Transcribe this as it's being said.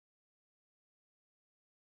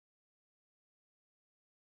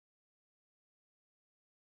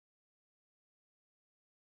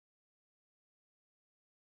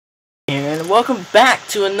welcome back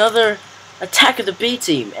to another Attack of the B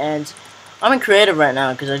Team, and I'm in creative right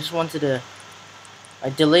now because I just wanted to. I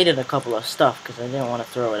deleted a couple of stuff because I didn't want to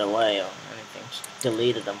throw it away or anything. Just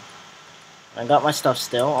deleted them. I got my stuff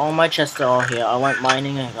still. All my chests are all here. I went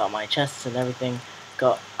mining. I got my chests and everything.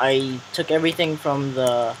 I took everything from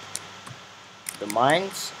the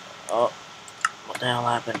mines. Oh, what the hell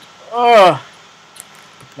happened? Oh,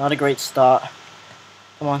 not a great start.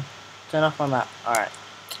 Come on, turn off my map. All right.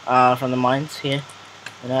 From the mines here,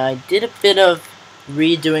 and I did a bit of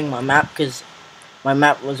redoing my map because my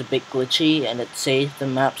map was a bit glitchy and it saved the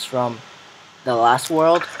maps from the last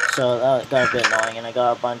world, so that got a bit annoying. And I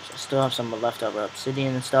got a bunch, I still have some leftover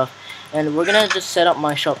obsidian and stuff, and we're gonna just set up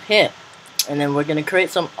my shop here, and then we're gonna create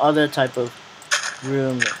some other type of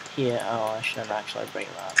room here. Oh, I shouldn't actually break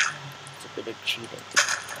that. It's a bit of cheating.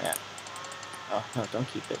 Yeah. Oh no, don't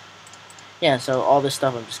keep it. Yeah, so all this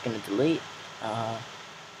stuff I'm just gonna delete.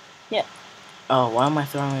 Yeah. Oh, why am I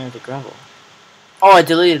throwing it into gravel? Oh, I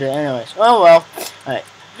deleted it anyways. Oh well. Alright.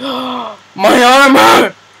 My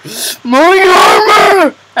armor! My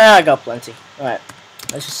armor! Ah, I got plenty. Alright.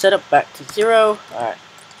 Let's just set up back to 0. Alright.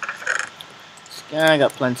 I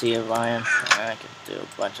got plenty of iron. I can do a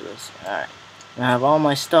bunch of this. Alright. I have all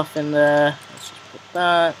my stuff in there. Let's just put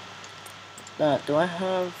that. That. Do I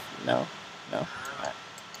have? No. No. Alright.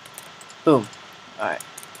 Boom. Alright.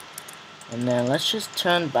 And then let's just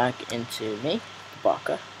turn back into me,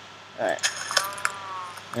 Baka. Alright.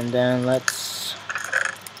 And then I'm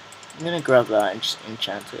gonna grab that and just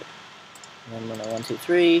enchant it. And then I'm gonna 1, 2,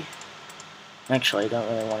 3. Actually, I don't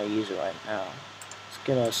really want to use it right now. Let's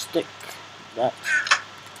get a stick. That.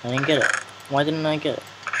 I didn't get it. Why didn't I get it?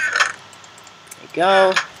 There you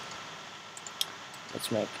go. Let's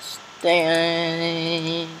make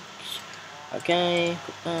sticks. Okay,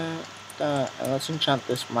 put that. And let's enchant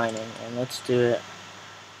this mining, and let's do it.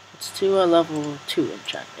 Let's do a level 2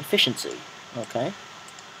 enchant efficiency. Okay,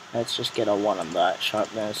 let's just get a 1 on that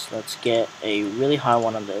sharpness. Let's get a really high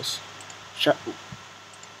 1 on this.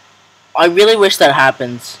 I really wish that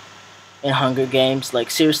happens in Hunger Games.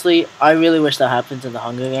 Like seriously, I really wish that happens in the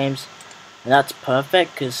Hunger Games, and that's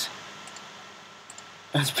perfect because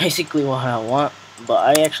that's basically what I want.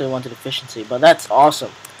 But I actually wanted efficiency, but that's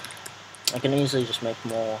awesome. I can easily just make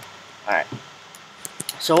more. Alright,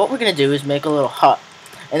 so what we're going to do is make a little hut,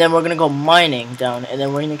 and then we're going to go mining down, and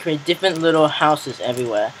then we're going to create different little houses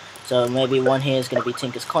everywhere. So maybe one here is going to be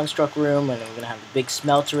Tinker's construct room, and then we're going to have a big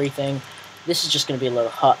smeltery thing. This is just going to be a little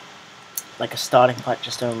hut, like a starting hut,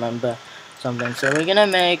 just to remember something. So we're going to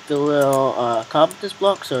make the little carpenter's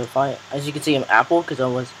block. So if as you can see, I'm apple, because I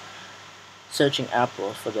was searching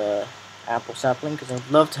apples for the apple sapling, because I'd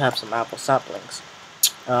love to have some apple saplings.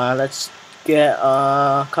 Let's get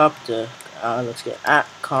carpenter. Let's get at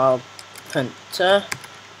carpenter.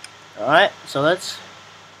 Alright, so let's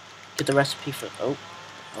get the recipe for. Oh,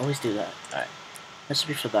 always do that. Alright,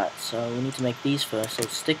 recipe for that. So we need to make these first. So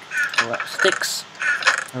sticks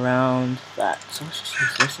around that. So let's just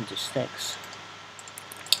use this into sticks.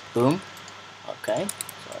 Boom. Okay,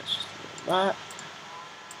 so let's just do that.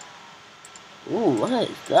 Ooh, what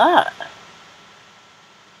is that?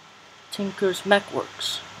 Tinker's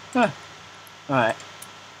Mechworks. Huh. Alright.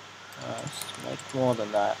 Let's make more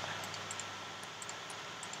than that.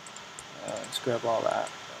 Let's grab all that.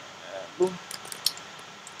 Boom.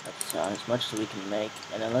 That's as much as we can make.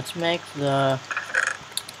 And then let's make the.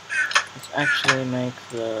 Let's actually make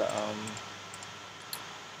the.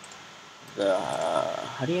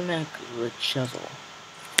 How do you make the chisel?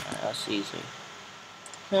 That's easy.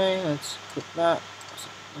 Okay, let's put that.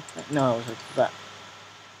 No, it was like that.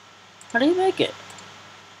 How do you make it?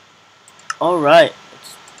 Alright,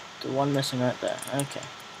 it's the one missing right there. Okay.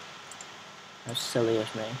 That's silly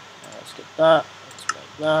of me. Let's get that. Let's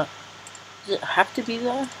make that. Does it have to be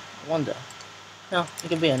there? I wonder. No, it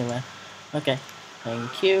can be anywhere. Okay.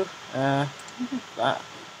 Thank you. That.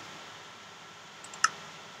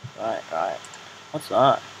 Right. What's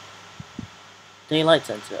that? Daylight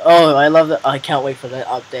sensor. Oh, I love that. I can't wait for the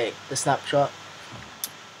update. The snapshot.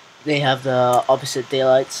 They have the opposite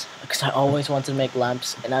daylights, because I always wanted to make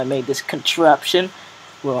lamps, and I made this contraption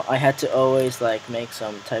where I had to always like make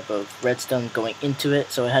some type of redstone going into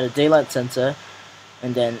it. So it had a daylight sensor,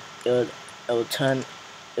 and then it would turn.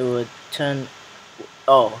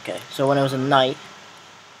 Oh, okay. So when it was a night,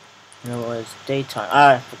 and it was daytime.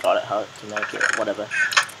 I forgot it how to make it. Whatever.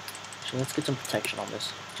 So let's get some protection on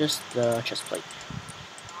this. Just the chest plate.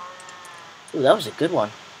 Ooh, that was a good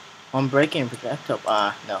one. Unbreaking and protect up.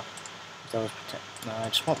 No. That was protect. No, I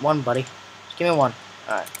just want one, buddy. Just give me one.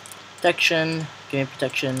 Alright. Protection. Give me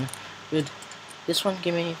protection. Good. This one,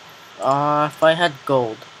 give me. If I had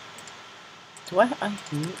gold. Do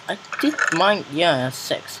I did mine, yeah, that's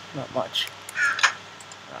 6, not much.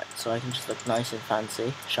 Alright, so I can just look nice and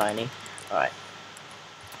fancy, shiny. Alright,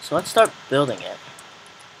 so let's start building it.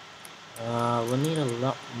 We'll need a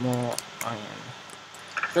lot more iron.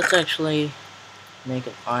 Let's actually make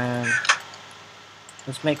an iron.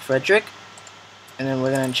 Let's make Frederick, and then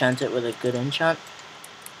we're gonna enchant it with a good enchant.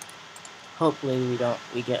 Hopefully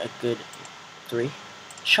we get a good 3.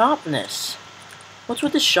 Sharpness! What's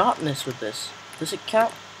with the sharpness with this? Does it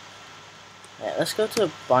count? Yeah, let's go to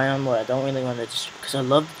a biome where I don't really want to just, because I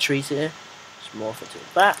love the trees here. Just morph it to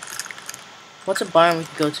a bat. What's a biome we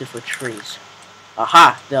can go to for trees?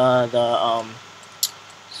 Aha!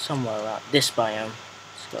 Somewhere around this biome.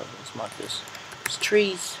 Let's go, let's mark this. It's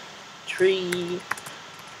trees. Tree.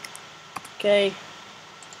 Okay.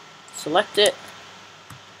 Select it.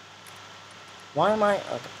 Why am I?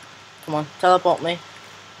 Okay. Come on, teleport me.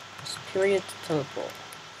 It's period to teleport.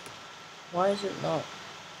 Why is it not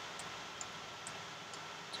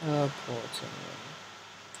teleporting me?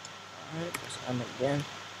 Alright, press M again.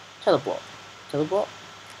 Teleport. Teleport?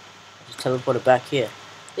 I just teleported back here.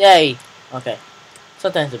 Yay! Okay.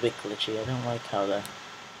 Sometimes it's a bit glitchy. I don't like how the...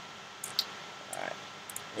 Alright.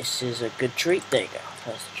 This is a good tree. There you go.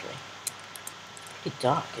 That's the tree. Pretty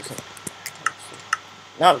dark, isn't it?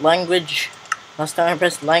 Not language. Last time I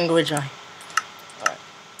pressed language, Alright.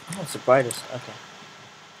 Oh, it's the brightest. Okay.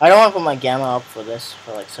 I don't want to put my gamma up for this,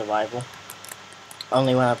 for like survival.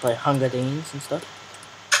 Only when I play Hunger Games and stuff.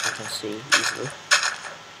 I can see easily.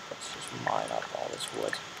 Let's just mine up all this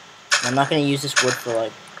wood. And I'm not going to use this wood for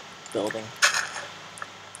like building.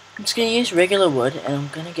 I'm just going to use regular wood, and I'm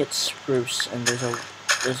going to get spruce. And there's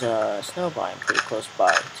a snow biome pretty close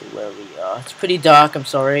by to where we are. It's pretty dark, I'm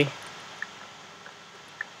sorry.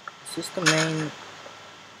 Is this the main?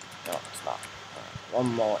 No, it's not.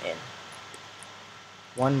 One more in.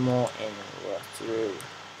 One more in and we're through.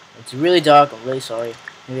 It's really dark, I'm really sorry.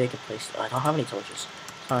 Maybe I can place... I don't have any torches.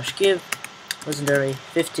 Slash give. Legendary.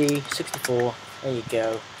 50. 64. There you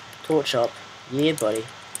go. Torch up. Yeah, buddy.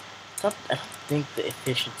 It's not, I don't think the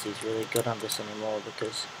efficiency is really good on this anymore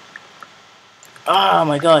because... Oh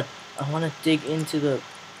my god. I want to dig into the...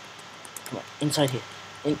 Come on. Inside here.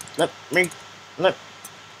 Let me...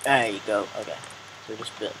 There you go. Okay. So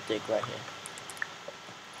just dig right here.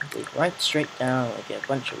 Dig right straight down, like a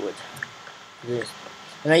bunch of wood.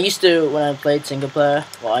 And I used to, when I played single player,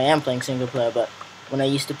 well I am playing single player, but when I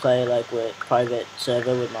used to play like with private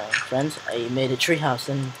server with my friends, I made a treehouse,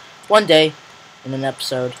 and one day, in an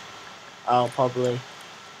episode, I'll probably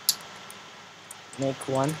make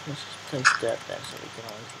one. Let's just place dirt there so we can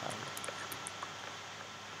always find.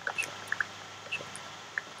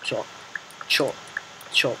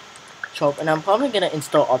 Chop. And I'm probably gonna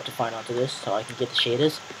install Optifine onto this so I can get the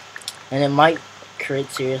shaders. And it might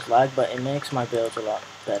create serious lag, but it makes my builds a lot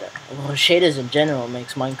better. Well, shaders in general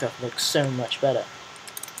makes Minecraft look so much better.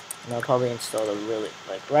 And I'll probably install a really,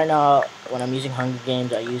 like right now when I'm using Hunger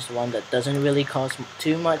Games, I use one that doesn't really cause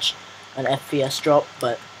too much an FPS drop,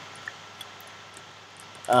 but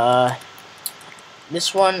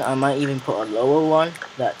this one I might even put a lower one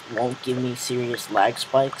that won't give me serious lag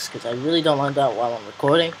spikes, because I really don't want that while I'm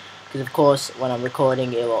recording. Because of course, when I'm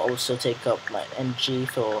recording, it will also take up my energy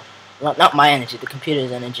for, well, not my energy, the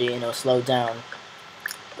computer's energy, and it'll slow down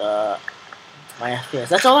my FPS.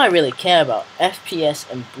 That's all I really care about, FPS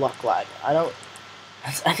and block lag. I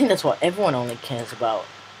think that's what everyone only cares about,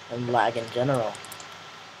 and lag in general.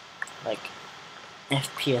 Like,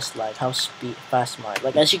 FPS lag, how fast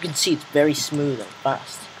like, as you can see, it's very smooth and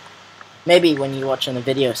fast. Maybe when you watch on the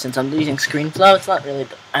video, since I'm using ScreenFlow, it's not really,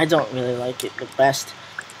 I don't really like it the best.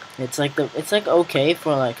 It's like okay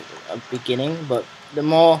for like a beginning, but the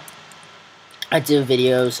more I do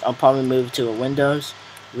videos, I'll probably move to a Windows,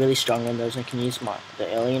 really strong Windows, and can use the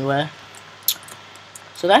Alienware.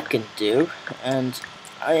 So that can do, and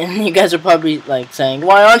you guys are probably like saying,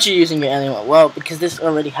 why aren't you using your Alienware? Well, because this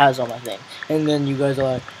already has all my things. And then you guys are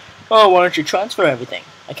like, oh, why don't you transfer everything?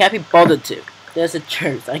 I can't be bothered to. There's the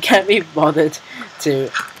truth. I can't be bothered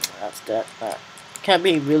to. Can't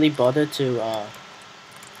be really bothered to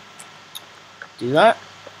do that,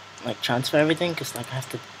 like transfer everything, because like I have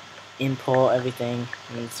to import everything,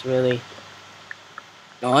 and it's really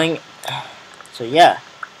annoying. So yeah,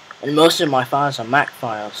 and most of my files are Mac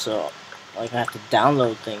files, so like I have to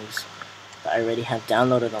download things that I already have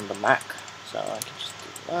downloaded on the Mac. So I can just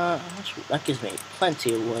do that. Gives me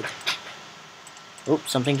plenty of wood. Oops,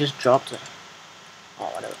 something just dropped. Oh,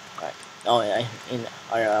 whatever. Alright. Oh yeah, in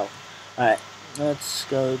IRL. Alright, let's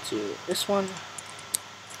go to this one.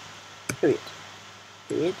 Period.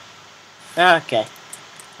 Okay.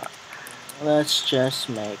 let's just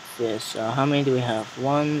make this. How many do we have?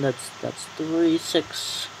 One. That's 3,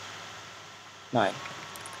 6, 9.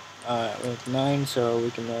 Alright, we have 9, so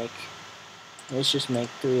we can make. Let's just make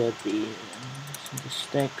 3 of these. This into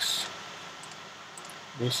sticks.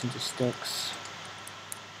 This into sticks.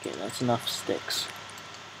 Okay, that's enough sticks.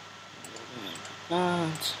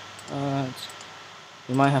 That.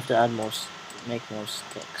 We might have to add more. Make more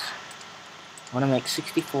sticks. I want to make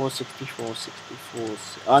 64, 64, 64.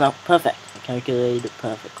 Oh no, perfect. I calculated it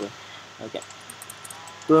perfectly. Okay.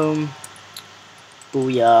 Boom.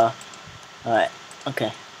 Booyah. Alright,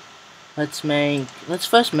 okay. Let's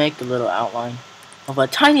first make the little outline of a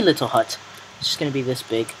tiny little hut. It's just gonna be this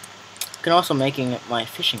big. I can also making it my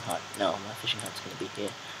fishing hut. No, my fishing hut's gonna be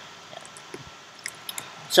here. Yeah.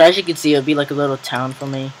 So as you can see, it'll be like a little town for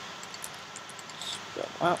me. Let's go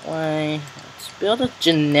that way. Build a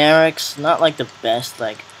generics, not like the best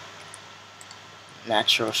like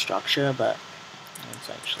natural structure, but it's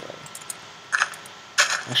actually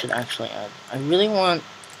I should actually add. I really want.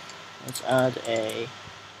 Let's add a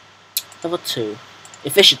level 2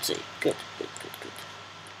 efficiency. Good.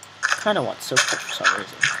 Kind of want silk for some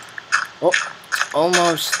reason. Oh,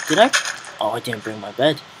 almost. Did I? Oh, I didn't bring my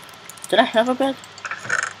bed. Did I have a bed?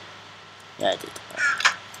 Yeah, I did.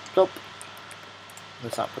 Plop.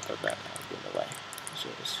 Let's not put that there now. In the way.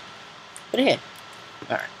 Put it here.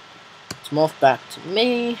 Alright. Let's morph back to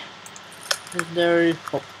me. Legendary.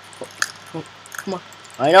 Oh, come on.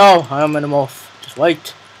 I know. I'm gonna morph. Just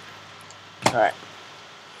wait. Alright.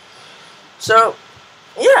 So,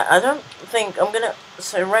 yeah, I don't think I'm gonna.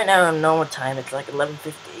 So right now I'm normal time. It's like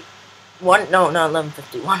 11:50. No, not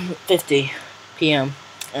 11:50. 1:50 p.m.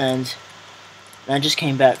 And I just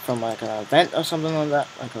came back from like an event or something like that,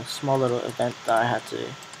 like a small little event that I had to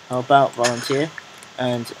help out, volunteer,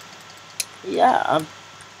 and yeah,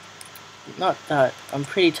 I'm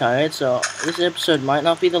pretty tired, so this episode might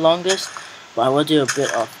not be the longest, but I will do a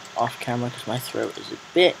bit off camera because my throat is a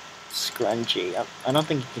bit scrungy. I don't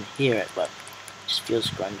think you can hear it, but it just feels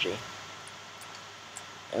scrungy.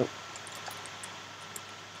 Oh.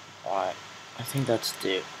 Alright, I think that's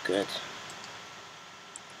good.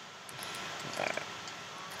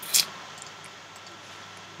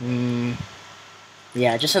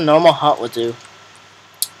 Yeah, just a normal hut would do.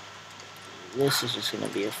 This is just gonna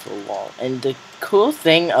be a full wall. And the cool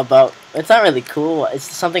thing about it's not really cool, it's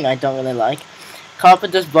something I don't really like.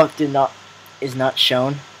 Carpenter's block is not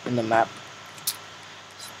shown in the map.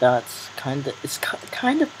 So that's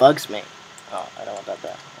kinda bugs me. Oh, I don't want that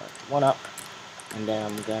there. One up. And then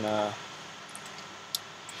I'm gonna.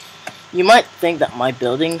 You might think that my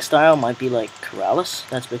building style might be like Corrales.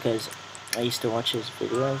 That's because I used to watch his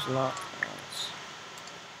videos a lot.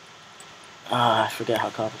 I forget how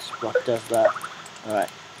Carpenter's block does that. Alright.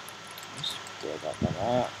 Let's build up on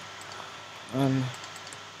that.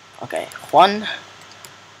 Okay, Juan.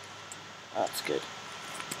 That's good.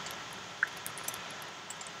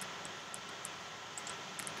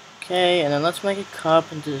 Okay, and then let's make a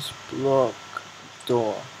Carpenter's block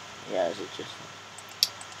door. Yeah, is it just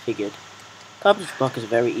figured. Carpenter's block is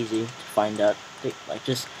very easy to find out. Like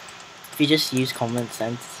just if you just use common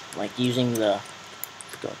sense, like using the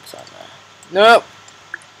let's go inside there. Nope.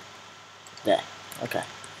 There. Okay.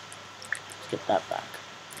 Let's get that back.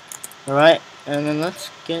 Alright, and then let's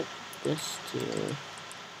get this to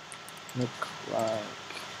look like.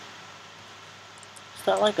 Is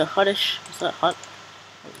that like a hutish? Is that hut?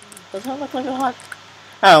 Does that look like a hut?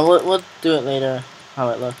 Oh, we'll do it later. How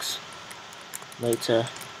it looks later.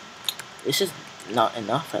 This is not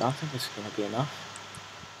enough. I don't think this is gonna be enough.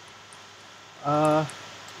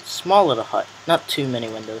 Small little hut. Not too many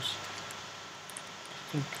windows.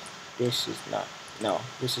 I think this is not. No,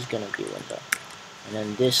 this is gonna be a window. And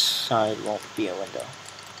then this side won't be a window.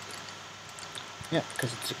 Yeah,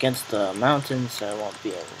 because it's against the mountains, so it won't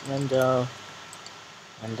be a window.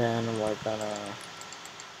 And then we're gonna.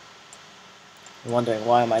 You're wondering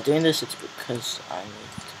why am I doing this? It's because I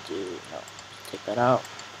need to do. No, take that out,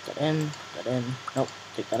 put that in, put that in. Nope,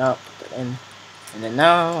 take that out, put that in. And then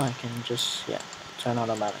now I can just turn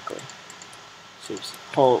automatically. Saves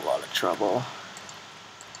a whole lot of trouble.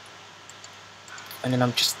 And then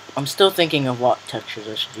I'm still thinking of what textures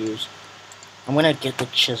I should use. I'm gonna get the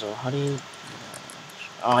chisel. How do you?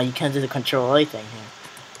 Oh, you can't do the Control A thing here.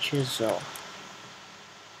 Chisel.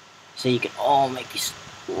 So you can all make these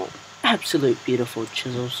absolute beautiful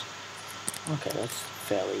chisels. Okay, that's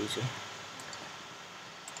fairly easy.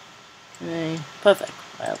 Okay, perfect.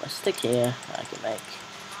 Well, let's stick here. I can make.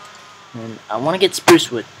 And I want to get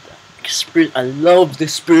spruce wood. Spruce. I love the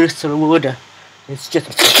spruce wood. It's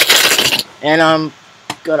just. And I'm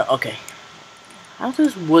gonna. Okay. How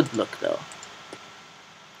does wood look though?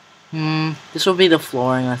 This will be the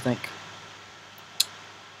flooring, I think.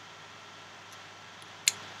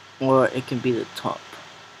 Or it can be the top.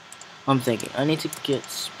 I'm thinking, I need to get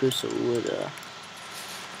spruce wood.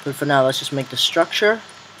 But for now, let's just make the structure.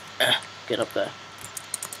 Get up there.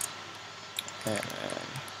 And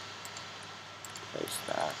place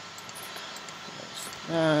that. Place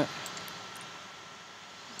that.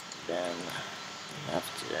 Then we have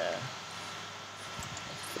to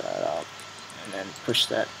lift that up. And then push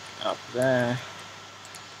that up there.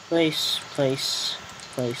 Place, place,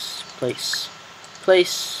 place, place,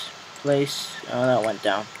 place, place. Oh, that went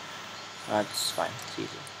down. That's fine. It's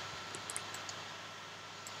easy.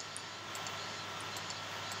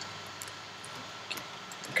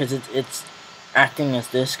 Because it's acting as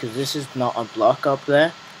this, because this is not a block up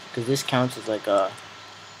there, because this counts as like a,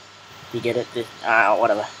 you get it, this,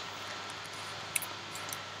 whatever.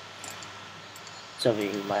 Some of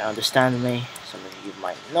you might understand me, some of you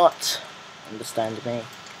might not understand me.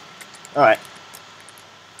 Alright.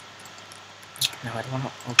 No, I don't want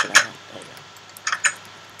to open it up. There you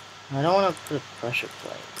go. I don't want to put a pressure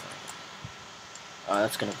plate. Oh,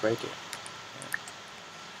 that's going to break it.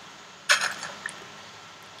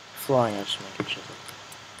 Flooring, I'm just making sure.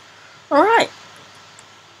 Alright.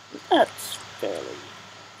 That's fairly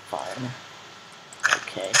fine.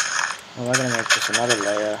 Okay. Well, we're going to make just another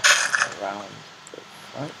layer around the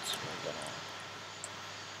front. We're gonna...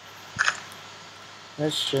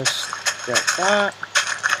 Let's just get that.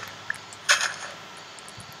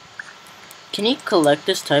 Can you collect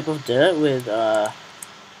this type of dirt with,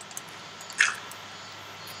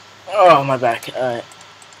 Oh, my back.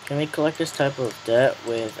 Can we collect this type of dirt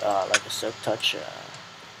with, like a silk touch?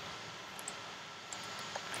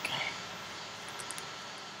 Okay.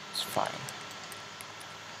 It's fine.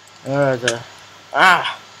 Alright.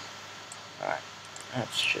 That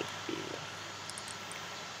should be...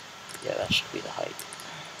 Yeah, that should be the height.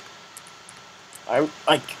 I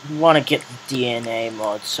want to get the DNA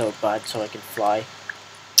mod so bad so I can fly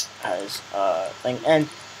as thing. And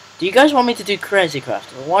do you guys want me to do Crazy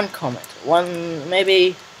Craft? One comment,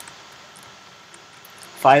 maybe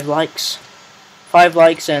 5 likes. 5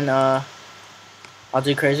 likes and I'll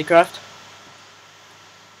do Crazy Craft.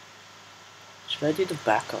 Should I do the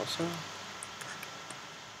back also?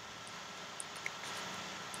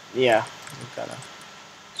 Yeah, I'm gonna.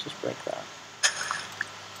 Let's just break that.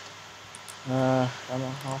 I don't know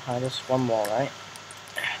how high this one more, right?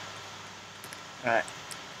 Alright.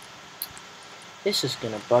 This is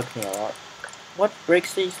gonna bug me a lot. What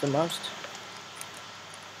breaks these the most?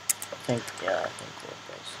 I think wood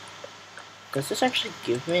breaks. Does this actually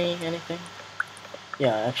give me anything?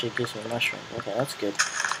 Yeah, it actually gives me mushrooms. Okay, that's good.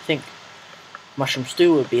 I think mushroom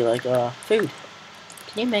stew would be like food.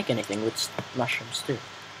 Can you make anything with mushroom stew?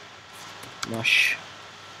 Mushroom.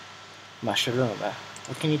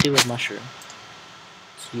 What can you do with mushroom?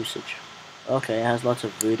 It's usage. Okay, it has lots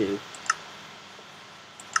of voodoo.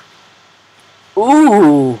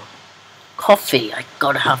 Ooh! Coffee! I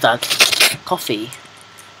gotta have that. Coffee.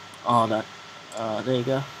 Oh, that. There you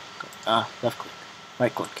go. Left click.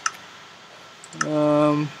 Right click. Is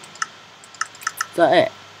that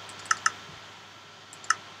it?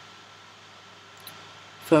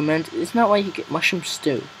 Ferment. Isn't that why you get mushroom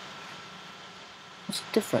stew? What's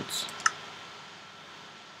the difference?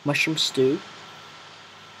 Mushroom stew?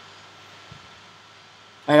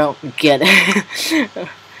 I don't get it.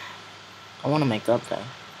 I want to make that though.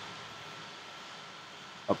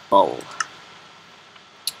 A bowl.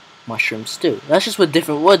 Mushroom stew. That's just with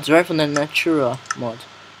different woods, right? From the Natura mod.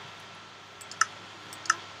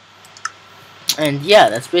 And yeah,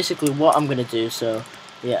 that's basically what I'm gonna do, so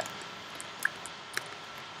yeah.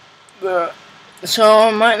 So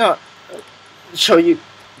I might not show you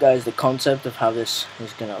guys the concept of how this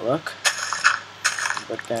is gonna look,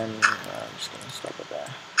 but then I'm just gonna stop it there.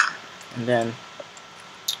 And then is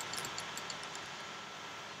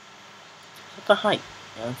that the height?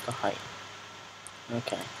 Yeah, that's the height.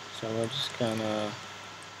 Okay, so we're just gonna,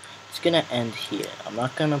 it's gonna end here. I'm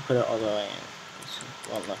not gonna put it all the way in. This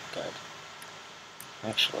won't look good,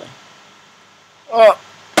 actually. Oh,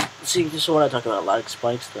 see, this is what I talk about. Lag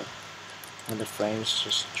spikes, when the frames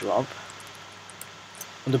just drop.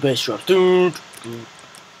 And the bass drops.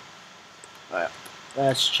 Alright,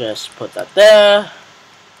 let's just put that there.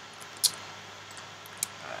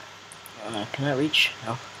 Alright, can I reach?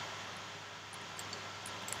 No.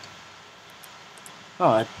 Oh,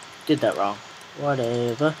 I did that wrong.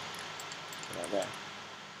 Whatever. Right there.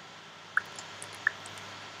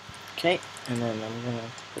 Okay, and then I'm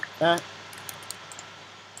gonna put that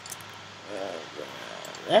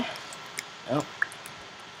there. Nope.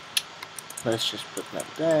 Let's just put that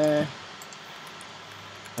there.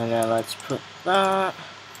 And then let's put that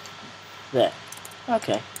there.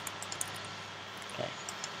 Okay. Okay.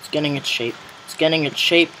 It's getting its shape. It's getting its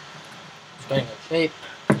shape. It's getting its shape.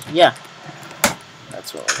 Yeah.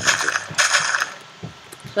 That's what we're gonna do.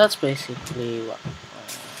 So that's basically what.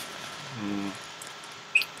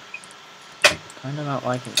 Kinda not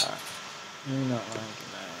liking that. Really not liking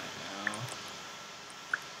that right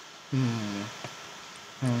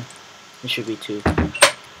now. It should be 2.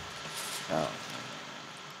 Oh.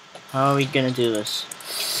 How are we gonna do this?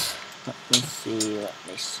 Let me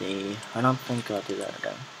see. I don't think I'll do that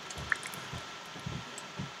again.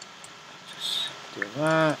 Just do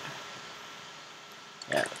that.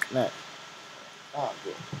 Yeah, that. Oh,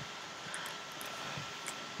 good.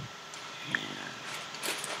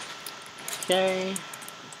 Okay.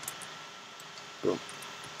 Boom.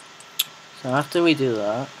 So after we do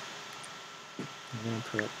that, I'm gonna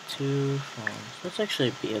put 2 phones. Let's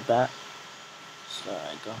actually be a bat, so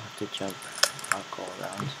I don't have to jump all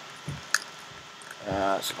around.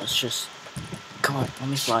 So let's just come on. Let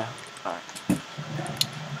me fly. All right.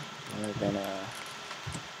 We're gonna.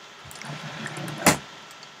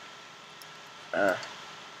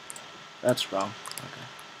 That's wrong. Okay.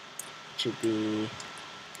 It should be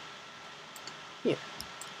here.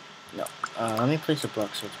 No. Let me place a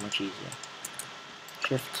block so it's much easier.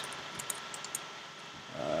 Shift.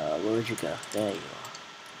 Where would you go? There you are.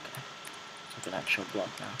 Okay. It's like an actual block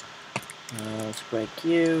now. Let's break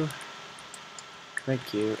you.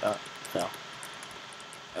 Break you. Oh, fell.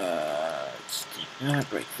 Let's do that.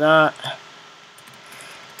 Break that.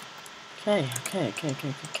 Okay.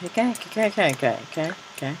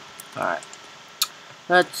 Alright.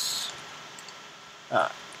 Let's.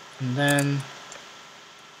 And then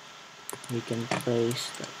we can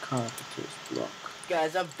place the carpenters block.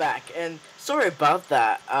 Guys, I'm back, and sorry about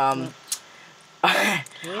that.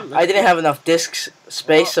 I didn't have enough disk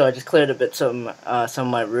space, so I just cleared a bit some of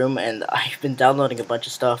my room, and I've been downloading a bunch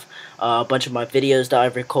of stuff, a bunch of my videos that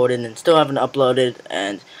I've recorded and still haven't uploaded,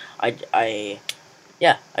 and I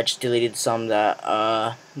just deleted some that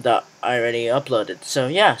I already uploaded. So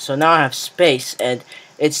yeah, so now I have space, and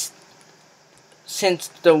it's since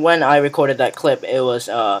when I recorded that clip, it was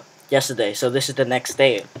yesterday, so this is the next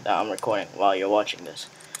day that I'm recording while you're watching this.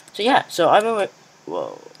 So yeah, so I've been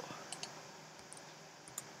whoa.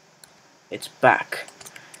 It's back.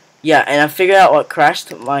 Yeah, and I figured out what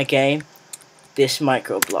crashed my game. This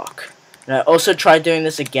micro block. And I also tried doing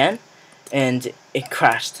this again, and it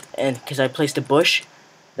crashed. And because I placed a bush,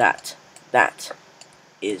 that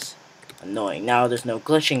is annoying. Now there's no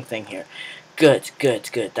glitching thing here. Good.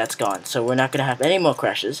 That's gone. So we're not gonna have any more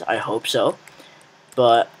crashes. I hope so.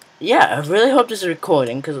 But yeah, I really hope this is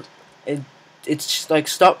recording, because it's just like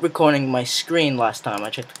stopped recording my screen last time I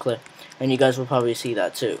checked the clip, and you guys will probably see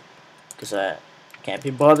that too. Because I can't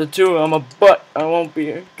be bothered to. I'm a butt.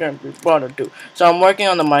 Can't be bothered to. So I'm working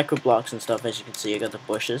on the micro blocks and stuff. As you can see, I got the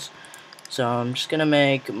bushes. So I'm just gonna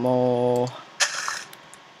make more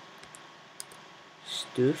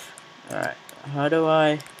stoof. Alright. How do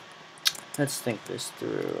I? Let's think this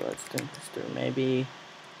through. Maybe.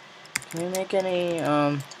 Can we make any?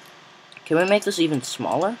 Can we make this even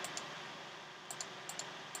smaller?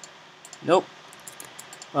 Nope.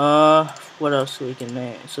 What else we can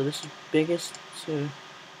make? So this is biggest, so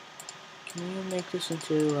can you make this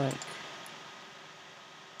into like,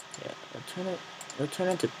 yeah, it'll turn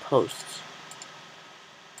into posts.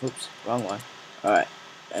 Oops, wrong one. Alright,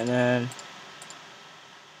 and then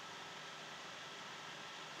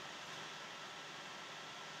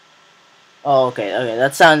oh, okay,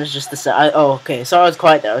 that sound is just the sound. Oh, okay, so I was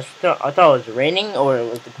quiet there. I thought it was raining, or it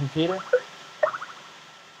was the computer.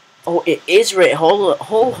 Oh, it is raining. Hold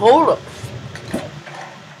up.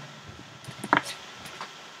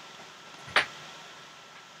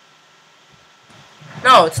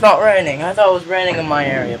 No, it's not raining. I thought it was raining in my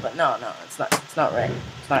area, but no, it's not. It's not raining.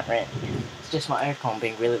 It's not raining. It's just my aircon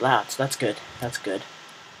being really loud. So that's good. That's good.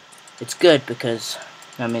 It's good because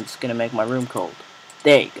that means it's gonna make my room cold.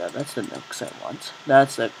 There you go. That's the nooks I want.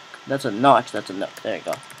 That's a notch. That's a nook. There you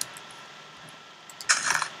go.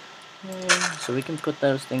 So we can put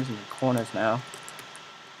those things in the corners now.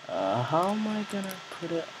 How am I gonna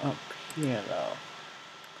put it up here though?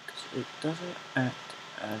 Because it doesn't act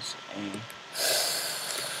as a.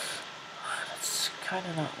 That's kind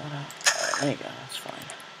of not what I. There you go. That's fine.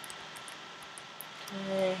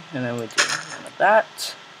 Okay, and then we do one of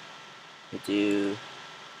that. We do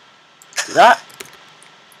that.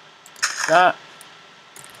 That.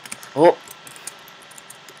 Oh.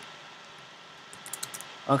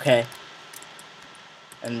 Okay.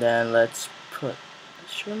 And then let's put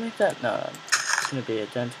Should we make that? No, it's gonna be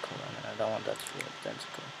identical, and I don't want that to be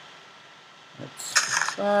identical.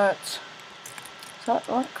 Let's that. Does that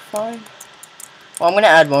look fine? Well, I'm gonna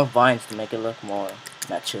add more vines to make it look more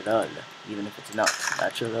natural, even if it's not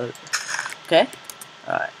natural. Okay?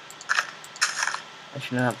 Alright. I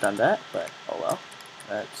shouldn't have done that, but oh well.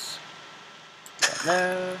 Let's go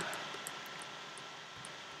there.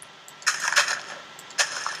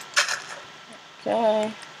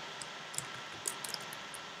 Okay.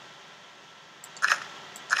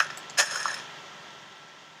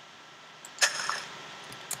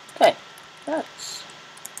 Okay. That's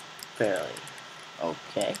fairly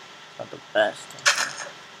okay. Not the best.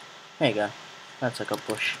 There you go. That's like a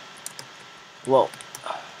bush. Whoa.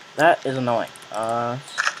 That is annoying.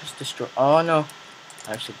 Just destroy. Oh no.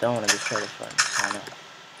 I actually don't want to destroy this one. Oh no.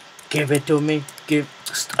 Give it to me. I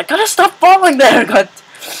gotta stop falling there. God.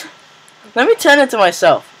 Let me turn it to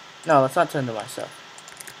myself. No, let's not turn to myself.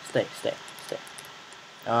 Stay.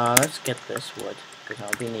 Let's get this wood because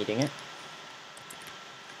I'll be needing it.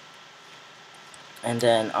 And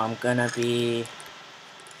then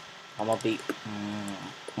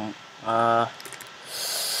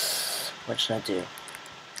what should I do?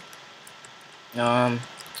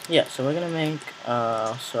 Yeah, so we're gonna make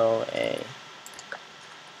so a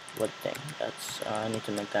wood thing. That's I need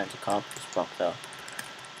to make that into compost block though.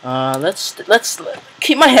 Let's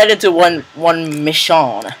keep my head into one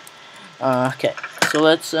mission. Okay, so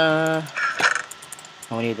let's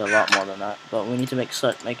we need a lot more than that, but we need to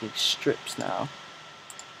start making strips now.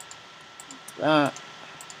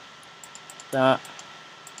 That,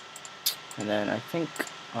 and then I think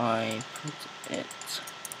I put it.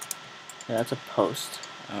 Yeah, that's a post.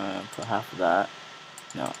 Put half of that.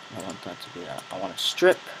 No, I don't want that to be that. I want a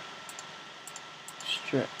strip.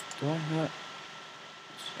 Strip. Do I have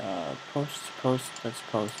post? That's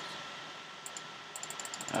post.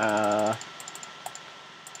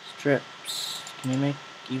 Strips. Can you make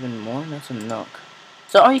even more? That's a nook.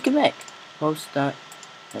 So, you can make post that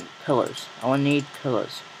and pillars. I want to need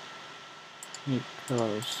pillars.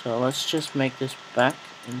 So let's just make this back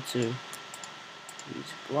into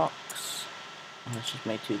these blocks. Let's just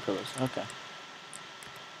make 2 pillars. Okay.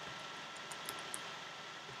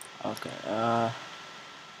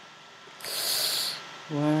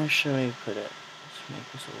 Where should we put it? Let's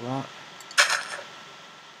make this a lot.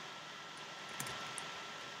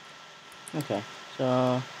 Okay,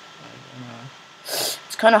 so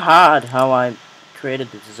it's kind of hard how I created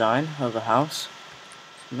the design of the house.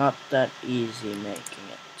 It's not that easy making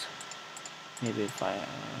it. Maybe if I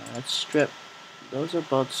let's strip. Those are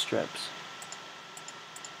both strips.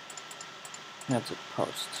 That's a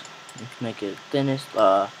post. You can make it thinnest.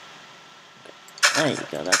 Okay. There you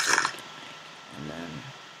go. That's what you can make.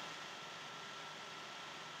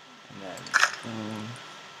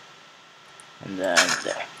 And then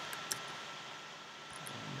there.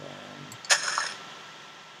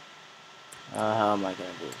 How am I gonna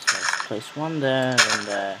do this? Let's place one there, then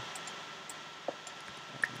there.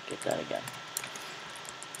 Get that again.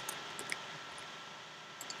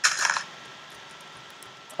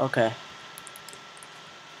 Okay.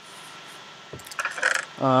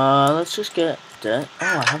 Let's just get dirt.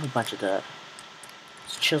 Oh, I have a bunch of dirt.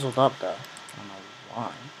 It's chiseled up though. I don't know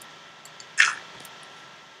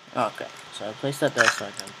why. Okay, so I placed that there so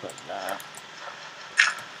I can put that.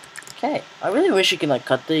 Okay, I really wish you could like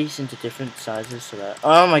cut these into different sizes so that.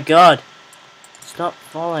 Oh my god! Stop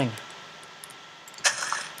falling.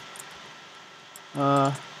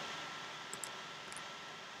 And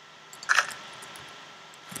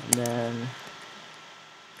then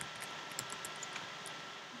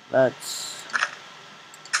that's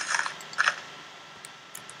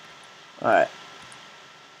alright.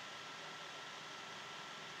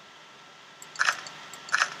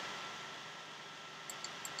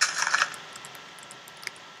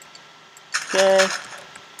 Okay,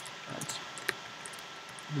 that's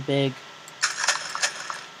big.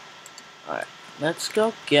 Alright, let's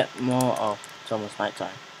go get more. Oh, it's almost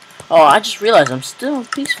nighttime. Oh, I just realized I'm still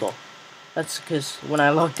peaceful. That's because when I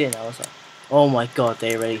logged in, I was like, oh my god,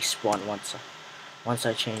 they already spawned once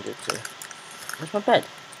I changed it to. Where's my bed?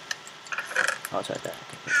 Oh, it's right there.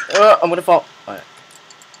 I'm gonna fall. Alright.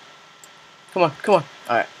 Come on.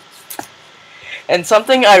 Alright. And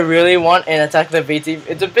something I really want in Attack the B Team,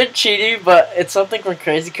 it's a bit cheaty, but it's something from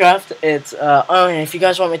Crazycraft. It's, oh, and if you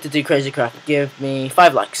guys want me to do Crazycraft, give me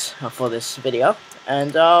 5 likes for this video,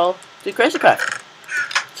 and I'll do Crazycraft.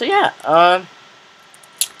 So yeah,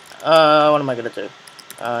 what am I gonna do?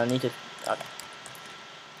 Need to, okay.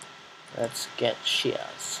 Let's get shears.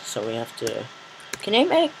 So we have to, can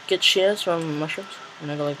you get shears from mushrooms when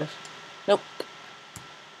I go like this? Nope.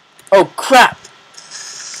 Oh crap!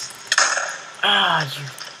 Ah,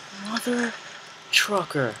 you mother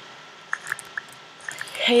trucker.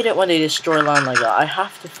 I hate it when they destroy land like that. I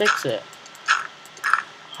have to fix it.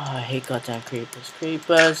 Oh, I hate goddamn creepers.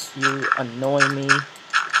 Creepers, you annoy me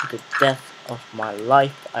to the death of my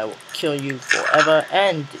life. I will kill you forever.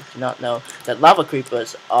 And if you not know that lava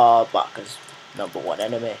creepers are Baka's #1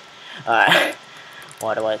 enemy. Alright.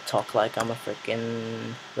 Why do I talk like I'm a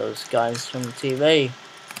freaking those guys from TV?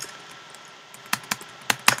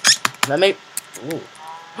 Let me. Ooh.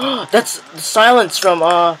 That's the silence from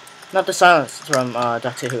not the silence from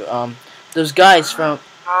Doctor Who. Those guys from.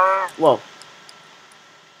 Whoa.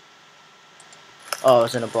 Oh,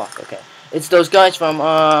 it's in a block. Okay, it's those guys from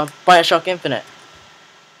BioShock Infinite.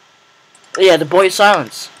 Yeah, the boy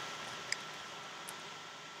silence.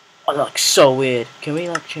 Oh, that looks so weird. Can we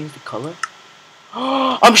like change the color?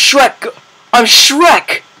 I'm Shrek. I'm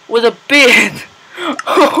Shrek with a beard.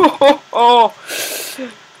 Oh.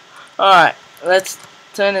 Alright, let's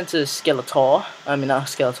turn into Skeletor. I mean, not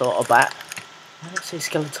Skeletor, a bat. Why did I say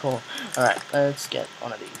Skeletor? Alright, let's get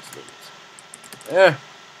one of these leads.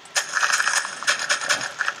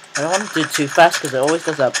 I don't want to do it too fast because it always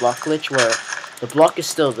does that block glitch where the block is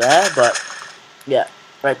still there, but yeah,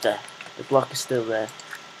 right there. The block is still there.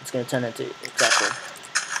 It's going to turn into exactly.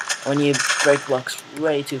 When you break blocks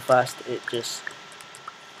way too fast, it just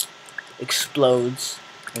explodes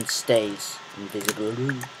and stays invisible.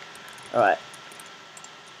 Alright.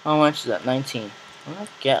 How much is that? 19. I'm gonna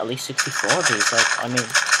get at least 64 of these. Like, I mean,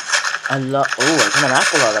 I love. Oh, I got an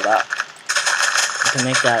apple out of that. I can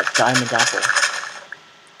make that diamond apple.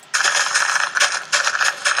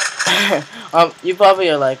 You probably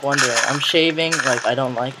are like wondering. I'm shaving. Like, I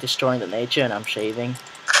don't like destroying the nature, and I'm shaving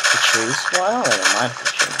the trees. Well, I don't really mind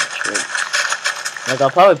shaving the trees. Like, I'll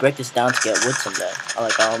probably break this down to get wood someday.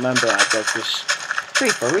 Like, I'll remember I broke this tree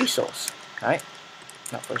for resource, right?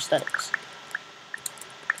 Not for aesthetics.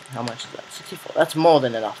 How much is that? 64. That's more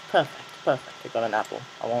than enough. Perfect. Perfect. I got an apple.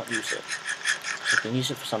 I won't use it. I can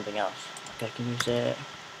use it for something else. Like I can use it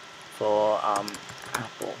for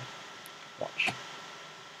apple. Watch.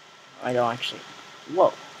 I don't actually.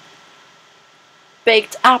 Whoa.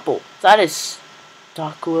 Baked apple. That is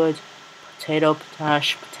dark wood. Potato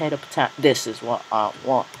potash. Potato potash. This is what I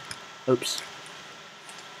want. Oops.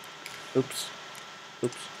 Oops.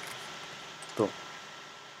 Oops. Boom.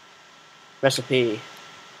 Recipe.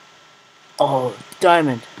 Oh,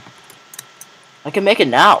 diamond. I can make it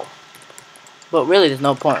now. But really, there's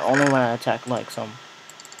no point. Only when I attack, like, some.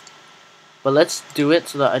 But let's do it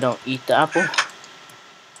so that I don't eat the apple.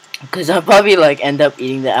 Because I'll probably, like, end up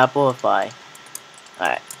eating the apple if I...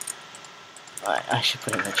 Alright. Alright, I should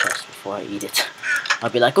put it in the chest before I eat it. I'll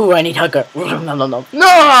be like, ooh, I need hugger. No!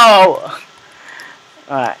 No!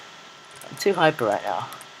 Alright. I'm too hyper right now.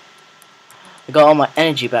 I got all my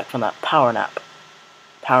energy back from that power nap.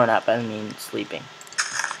 Power nap, I mean sleeping.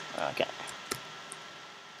 Okay.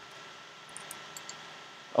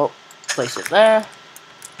 Oh, place it there.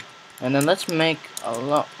 And then let's make a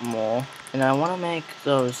lot more. And I want to make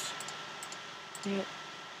those. Yeah.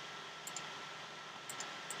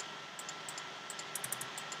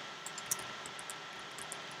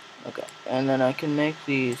 Okay, and then I can make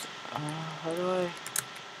these. How do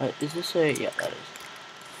I? Is this a? Yeah, that is.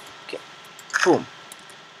 Okay. Boom.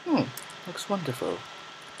 Looks wonderful.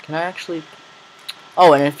 Can I actually...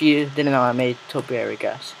 Oh, and if you didn't know, I made topiary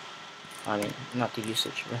gas. I mean, not the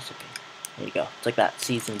usage recipe. There you go. It's like that.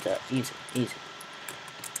 Seasoned easy.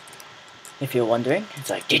 If you're wondering, it's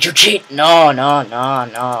like, did you cheat? No.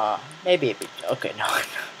 Maybe a bit. Okay, no. I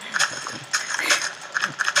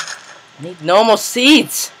need normal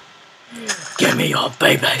seeds. Give me your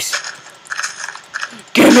babies.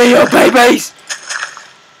 Give me your babies.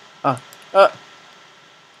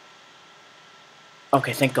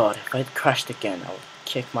 Okay, thank God. If I crashed again, I would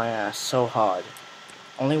kick my ass so hard.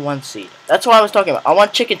 Only one seed. That's what I was talking about. I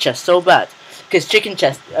want chicken chest so bad. Because chicken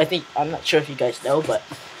chest, I'm not sure if you guys know, but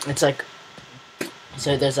it's like...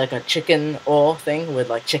 So there's like a chicken ore thing with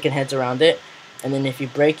like chicken heads around it. And then if you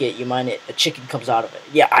break it, you mine it, a chicken comes out of it.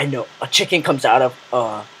 Yeah, I know. A chicken comes out of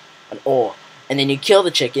an ore. And then you kill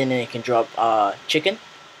the chicken and it can drop chicken,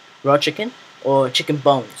 raw chicken, or chicken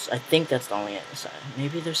bones. I think that's the only other side.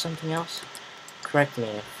 Maybe there's something else? Correct me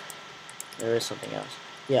if there is something else.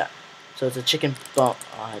 Yeah. So it's a chicken bone.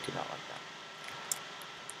 Oh, I do not like that.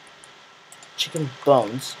 Chicken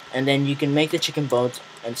bones. And then you can make the chicken bones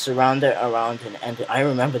and surround it around an ender. I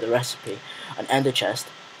remember the recipe. An ender chest.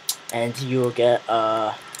 And you'll get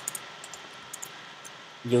a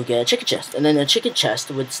chicken chest. And then a chicken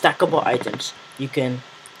chest with stackable items. You can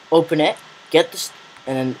open it, get this,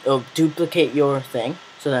 and then it'll duplicate your thing.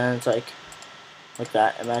 So then it's like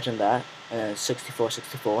that. Imagine that, and then it's 64,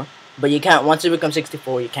 64. But you can't. Once it becomes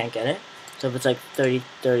 64, you can't get it. So if it's like 30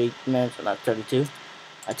 minutes, or not 32,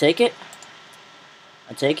 I take it,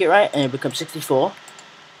 right, and it becomes 64,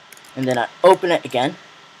 and then I open it again,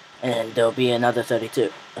 and then there'll be another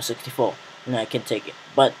 32 or 64, and I can take it.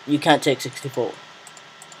 But you can't take 64.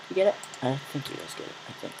 You get it? I think you guys get it.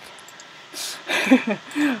 I think.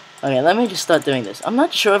 Okay, let me just start doing this. I'm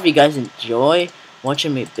not sure if you guys enjoy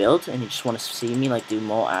watching me build and you just want to see me like do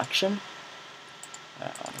more action.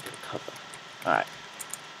 Alright, I want to get a cover. Alright.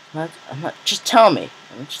 I'm not. Just tell me.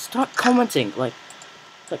 Just start commenting. Like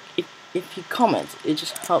if you comment, it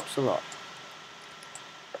just helps a lot.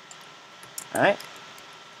 Alright.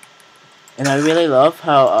 And I really love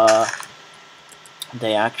how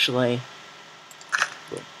they actually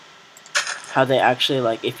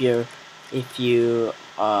like if you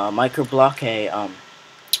micro block a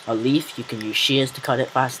leaf, you can use shears to cut it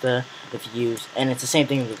faster. If you use, and it's the same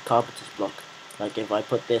thing with carpenter's block. Like if I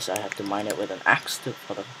put this, I have to mine it with an axe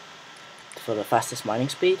for the fastest mining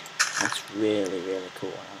speed. That's really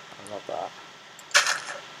cool. I love that.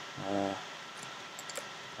 There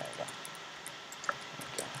we go.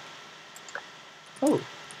 Okay. Oh,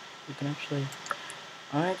 you can actually.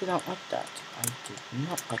 I do not like that. I did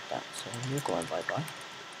not like that. So you're going bye bye.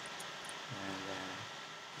 And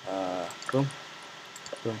then boom,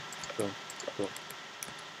 boom, boom, boom,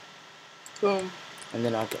 boom, and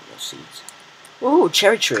then I'll get more seeds. Ooh,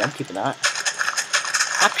 cherry tree. I'm keeping that.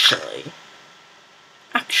 Actually.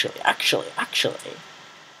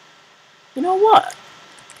 You know what?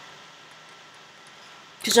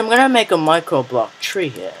 Because I'm gonna make a micro block tree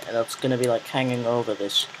here, and it's gonna be like hanging over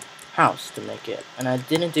this house to make it. And I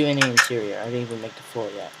didn't do any interior. I didn't even make the floor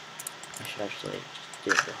yet. I should actually just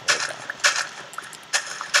dig the hole down.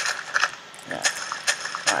 Yeah.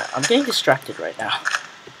 Alright, I'm getting distracted right now.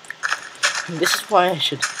 This is why I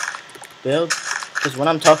should build, because when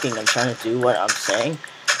I'm talking, I'm trying to do what I'm saying,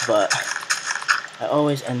 but I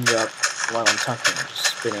always end up, while I'm talking,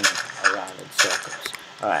 just spinning around in circles.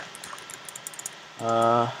 Alright.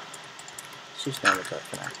 Let's use normal dirt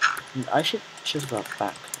for now. I should chisel that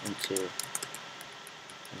back into,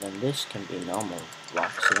 and then this can be normal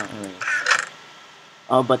blocks, so don't really.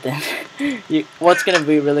 Oh, but then, what's gonna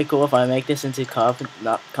be really cool if I make this into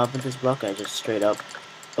not carpenter's block, I just straight up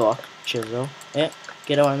block, chisel it,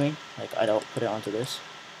 get what I mean? Like, I don't put it onto this.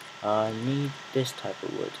 I need this type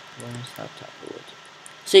of wood. Where's that type of wood?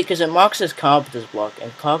 See, because it marks as carpenter's block,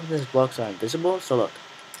 and carpenter's blocks are invisible, so look.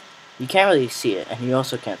 You can't really see it, and you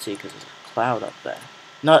also can't see it because there's a cloud up there.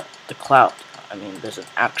 Not the cloud, I mean, there's an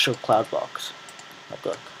actual cloud blocks. Like,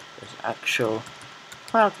 look, there's actual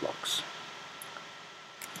cloud blocks.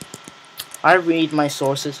 I read my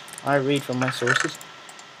sources. I read from my sources.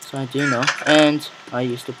 So I do know. And I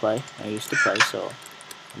used to play, so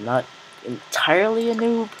I'm not entirely a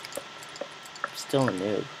noob. I'm still a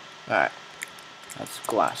noob. Alright. That's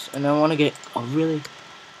glass. And I want to get a really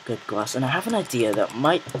good glass. And I have an idea that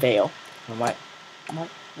might fail. Or might no.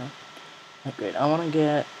 Not great. I want to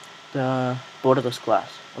get the borderless glass.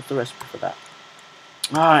 What's the recipe for that?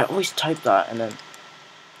 I always type that and then.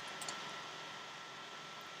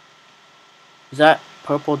 Is that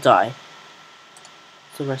purple dye?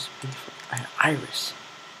 What's the recipe for iris?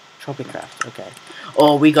 Tropicraft, okay.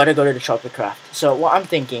 Oh, we gotta go to the Tropicraft. So what I'm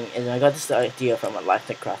thinking is, I got this idea from a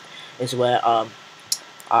LifeTechCraft, is where I'll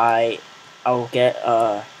get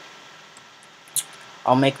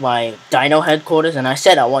I'll make my dino headquarters, and I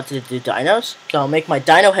said I wanted to do dinos, so I'll make my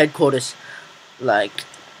dino headquarters like,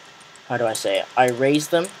 how do I say it? I raise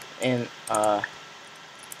them in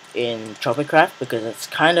Tropicraft because it's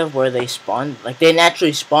kind of where they spawn. Like, they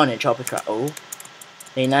naturally spawn in Tropicraft. Oh,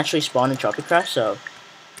 they naturally spawn in Tropicraft, so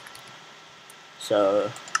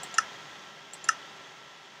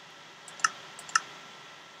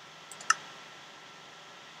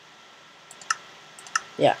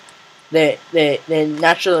yeah, they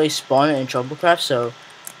naturally spawn in Tropicraft. So,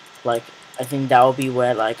 like, I think that will be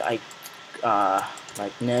where like I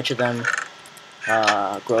like nurture them,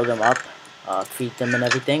 grow them up, feed them and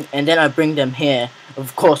everything, and then I bring them here,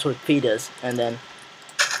 of course, with feeders, and then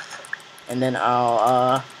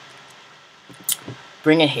I'll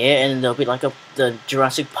bring it here, and there'll be like the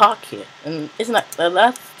Jurassic Park here, and isn't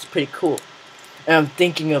that's pretty cool. And I'm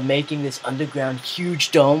thinking of making this underground huge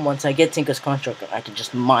dome. Once I get Tinker's Constructor, I can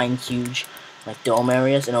just mine huge like dome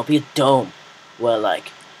areas, and it'll be a dome where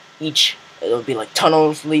like it'll be like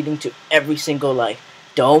tunnels leading to every single like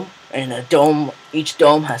dome, and each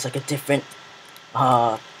dome has like a different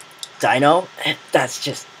dino. And that's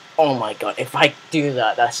just, oh my god, if I do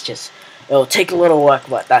that, that's just, it'll take a little work,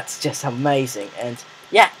 but that's just amazing. And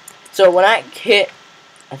yeah. So when I hit,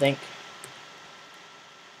 I think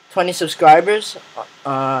 20 subscribers,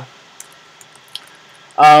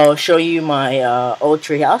 I'll show you my old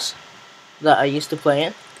treehouse that I used to play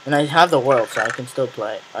in, and I have the world, so I can still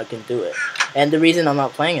play. I can do it. And the reason I'm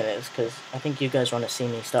not playing it is because I think you guys want to see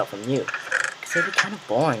me start from new. Because it'd be kind of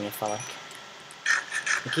boring if I like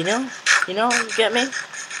you get me.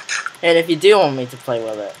 And if you do want me to play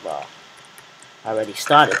with it, well, I already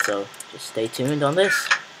started, so just stay tuned on this.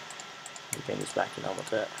 Let me bring this back to normal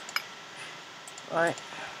bit. Alright.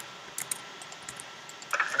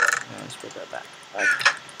 Let's put that back.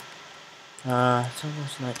 Right. It's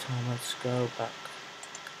almost night time. Let's go back.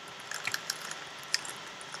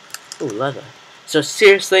 Ooh, leather. So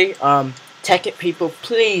seriously, Tech It people,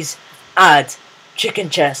 please add chicken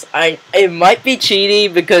chest. It might be cheaty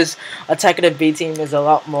because Attack of the B Team is a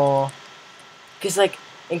lot more. Because like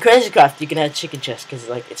in Crazy Craft you can add chicken chest because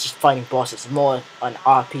like it's just fighting bosses. It's more an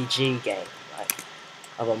RPG game, like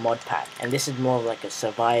of a mod pack, and this is more of like a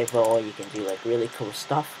survival. You can do like really cool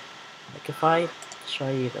stuff. Like if I show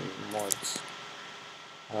you the mods,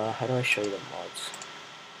 how do I show you the mods?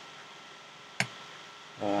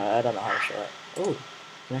 I don't know how to show it. Oh, you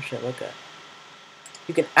can actually look at.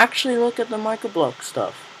 You can actually look at the microblock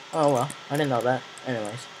stuff. Oh well, I didn't know that.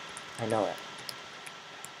 Anyways, I know it.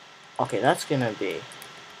 Okay, that's gonna be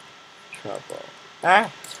trouble.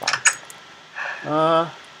 Ah, it's fine.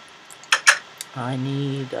 I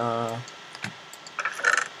need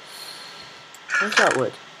where's that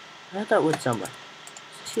wood? I had that wood somewhere.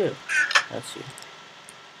 Is this you? That's you.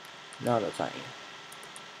 No, that's not you.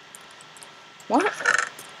 What?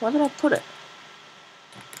 Where did I put it?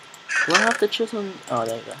 Do I have to chisel? Oh,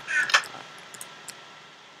 there you go.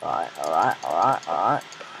 Alright.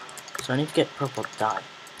 So I need to get purple dye.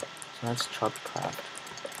 So that's chopcraft.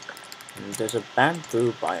 And there's a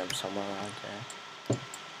bamboo biome somewhere around there.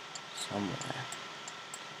 Somewhere.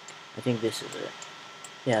 I think this is it.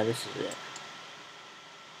 Yeah, this is it.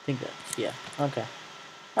 I think that's, yeah. Okay.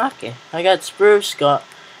 Okay. I got spruce,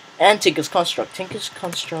 and Tinker's Construct. Tinker's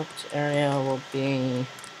Construct area will be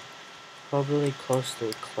probably close to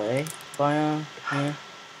the clay biome here.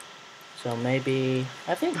 So maybe,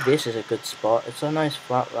 I think this is a good spot. It's a nice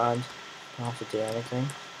flat land. Don't have to do anything.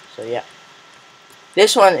 So yeah.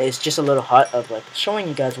 This one is just a little hut of like showing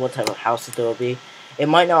you guys what type of houses there will be. It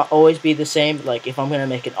might not always be the same. Like if I'm gonna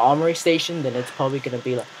make an armory station, then it's probably gonna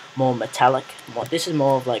be like more metallic. This is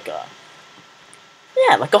more of like a,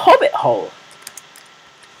 yeah, like a hobbit hole.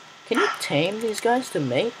 Can you tame these guys to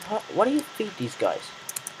mate? What do you feed these guys?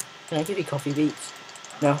 Can I give you coffee beets?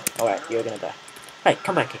 No? Alright, you're gonna die. Hey,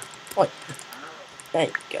 come back here. Oi. There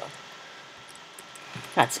you go.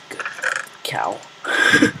 That's a good cow.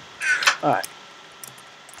 Alright.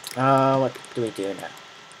 What do we do now?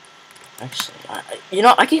 Actually,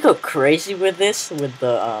 I can go crazy with this, with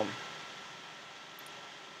the,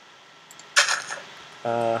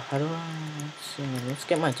 how do I, let's see, let's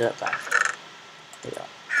get my dirt back. There we go.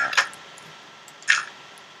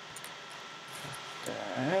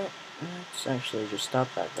 Alright, let's actually just stop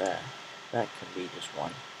that there. That can be just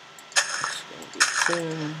one. It's gonna be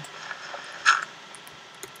two.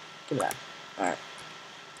 Look at that. Alright.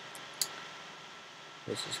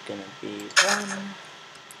 This is gonna be one.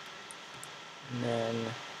 And then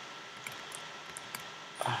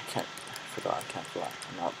I forgot I can't fly.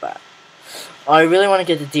 I'm not bad. I really want to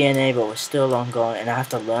get the DNA, but we're still long gone, and I have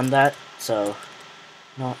to learn that. So,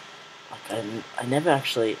 not like I never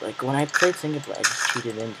actually, like when I played single player, I just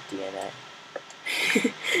cheated into DNA.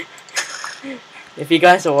 If you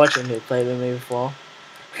guys are watching who played with me before,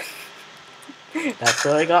 that's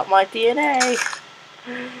where I got my DNA.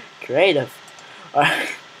 Creative.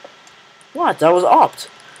 What? That was opt.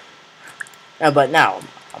 But now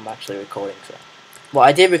I'm actually recording. So, well,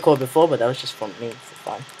 I did record before, but that was just for me for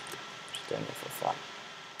fun. Just doing it for fun.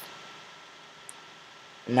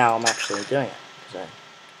 And now I'm actually doing it because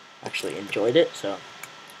I actually enjoyed it. So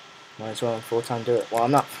might as well full time do it. Well,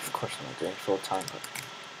 I'm not. Of course, I'm not doing it full time, but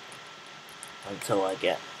until I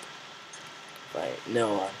get, if I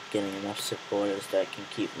know I'm getting enough supporters that can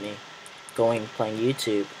keep me going, playing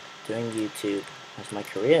YouTube, doing YouTube as my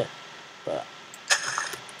career, but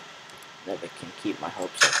never can keep my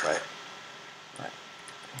hopes up, right? Right.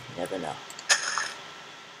 You never know.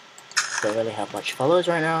 Don't really have much followers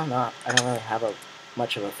right now. I don't really have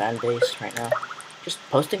much of a fan base right now. Just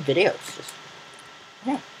posting videos. Just,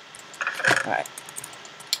 yeah. Alright.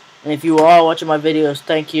 And if you are watching my videos,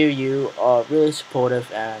 thank you. You are really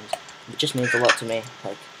supportive, and it just means a lot to me.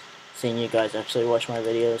 Like seeing you guys actually watch my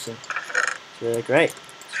videos, and it's really great.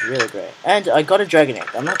 It's really great. And I got a dragon egg.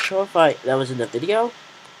 I'm not sure if that was in the video,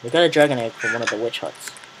 We got a dragon egg from one of the witch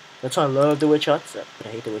huts. That's why I love the witch huts, but I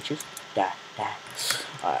hate the witches. Die, die.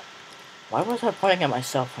 Alright. Why was I pointing at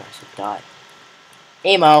myself when I said die?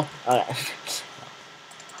 Emo! Alright.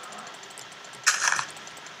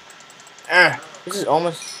 This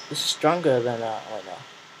is stronger than, oh no.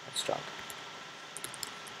 That's strong.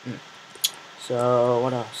 So,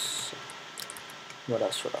 what else? What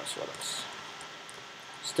else?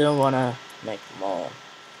 Still wanna make more.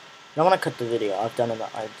 I don't wanna cut the video. I've done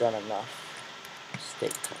enough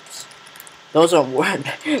steak cuts. Those are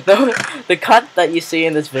the cut that you see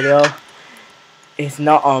in this video is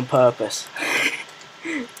not on purpose.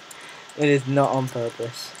 It is not on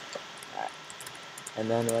purpose. Right. And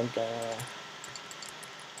then we're gonna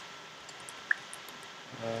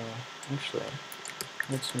actually,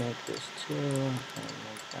 let's make this too and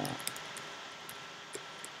make that.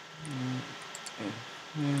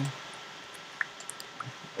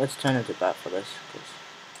 Let's turn it to bat for this because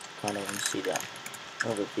I can't even see that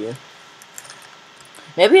overview.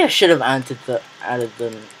 Maybe I should have added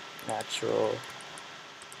the natural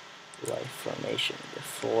life formation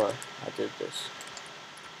before I did this.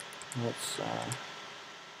 Let's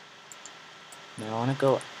now I wanna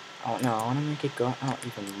go. Oh no, I wanna make it go out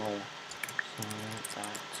even more. So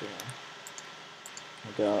that's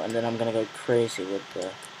go, and then I'm gonna go crazy with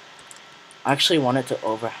the. I actually want it to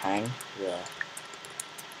overhang the.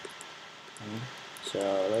 So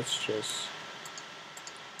let's just.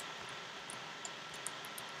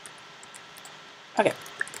 Okay,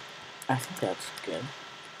 I think that's good.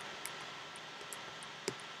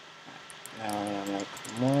 Now I'm gonna make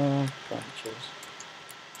more branches.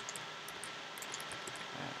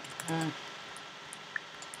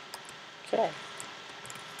 Okay.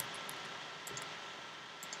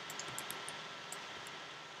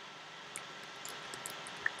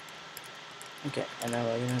 Okay, and then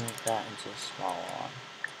we're gonna make that into a small one.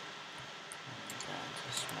 Make that into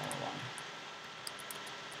a small one.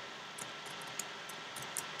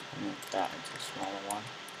 And make that into a smaller one.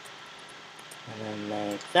 And then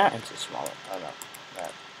make that into a smaller. Oh no,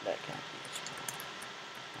 that can't be a small one.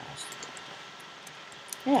 That has to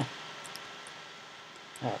be. Yeah.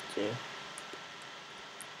 That'll do.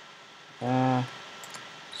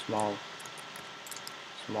 Small.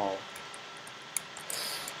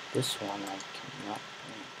 This one I cannot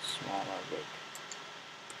make small or big.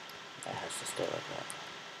 That has to stay like that.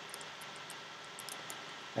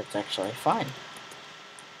 That's actually fine.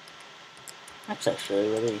 That's actually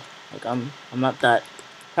really, like, I'm not that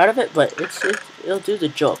proud of it, but it'll do the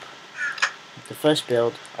job. Like the first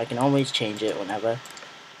build, I can always change it whenever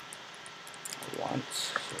I want.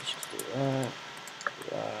 So let's just do that.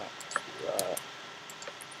 Do that.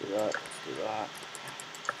 And let's do that.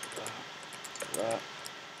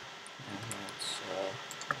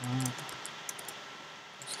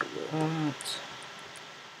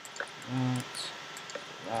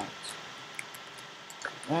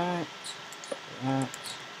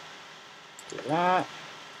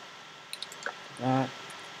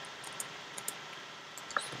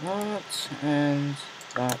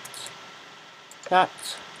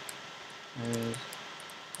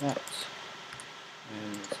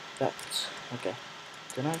 Okay.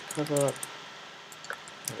 Did I cover up?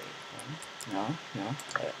 No.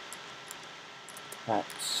 Right.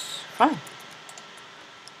 That's fine.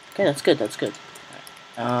 Okay, that's good. Right.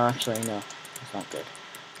 Actually, no, it's not good.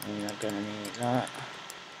 We're not gonna need that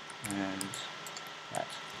and that.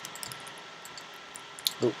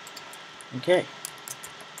 Ooh. Okay.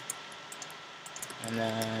 And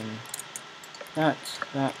then that.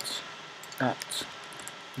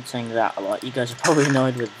 I'm saying that a lot. You guys are probably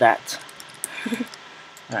annoyed with that.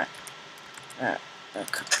 Alright.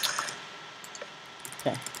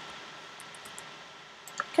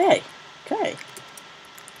 Okay.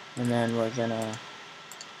 And then we're gonna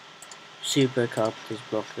super cup this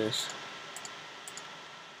block this.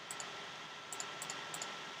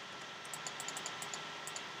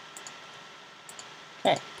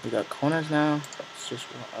 Okay, we got corners now. That's just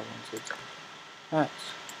what I wanted.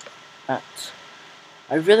 That.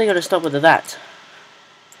 I really gotta stop with the that.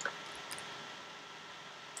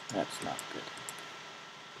 That's not good.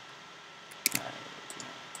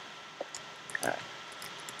 Alright.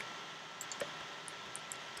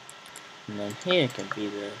 And then here can be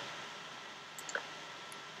the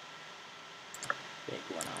big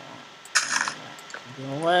one I want. Go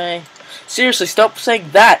away. Seriously, stop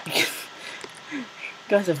saying that! You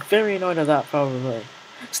guys are very annoyed at that, probably.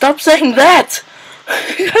 Stop saying that!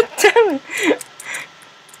 God damn it!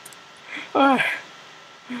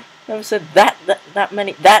 Never said that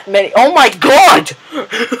many. Oh my god!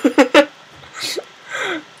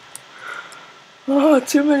 Oh,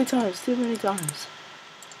 too many times, too many times. It's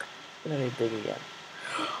gonna be big again.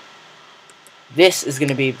 This is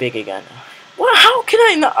gonna be big again. Well, how can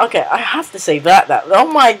I not? Okay, I have to say that.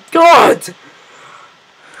 Oh my god!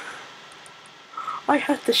 I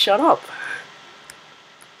had to shut up.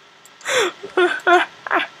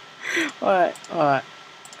 Alright, alright.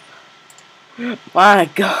 My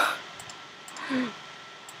god.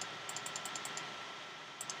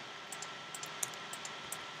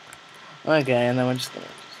 Okay, and then we're just gonna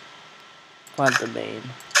plant the main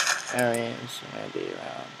areas, maybe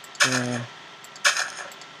around here.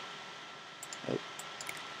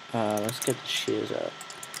 Let's get the shears out.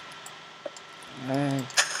 Alright.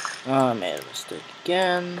 Oh, I made a mistake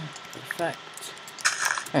again. Perfect.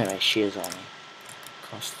 Anyway, shears only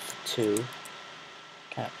cost 2.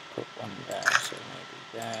 Can't put one there, so maybe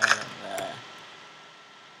there and there.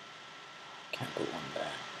 Can't put one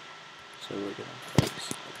there. So we're gonna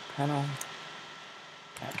place a panel.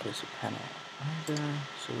 Can't place a panel either.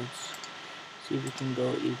 So let's see if we can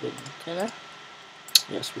go even thinner.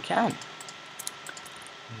 Yes, we can.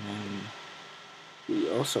 And then we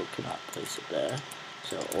also cannot place it there.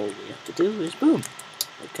 So all we have to do is boom.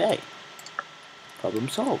 Okay. Problem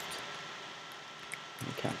solved.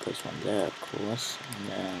 We can't place one there, of course. And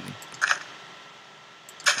then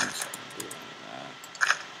let's do that.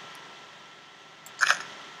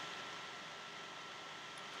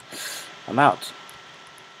 I'm out.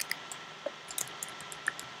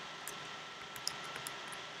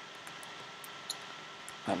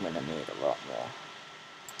 I'm gonna need a lot more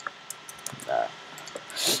than that.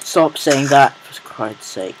 Stop saying that, for Christ's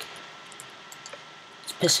sake.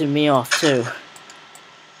 It's pissing me off too.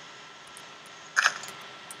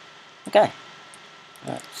 Okay.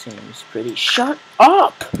 That seems pretty. Shut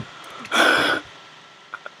up!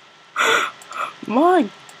 My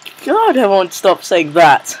god, I won't stop saying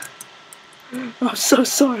that. I'm so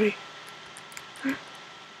sorry.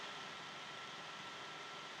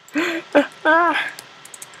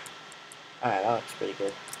 Alright, that looks pretty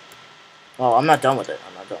good. Well, I'm not done with it.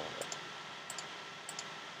 I'm not done with it.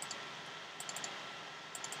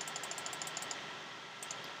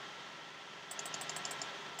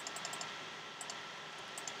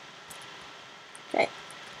 Okay,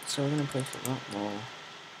 so we're gonna place a lot more.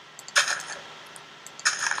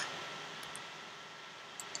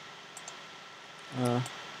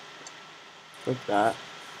 Like that.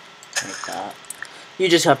 Like that. You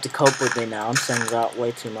just have to cope with me now. I'm saying that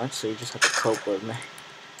way too much, so you just have to cope with me.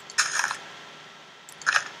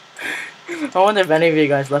 I wonder if any of you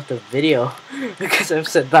guys left a video because I've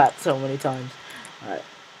said that so many times. Alright.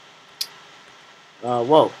 Whoa.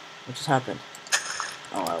 What just happened?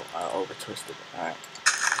 Oh, I over-twisted it. Alright.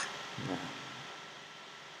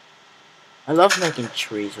 I love making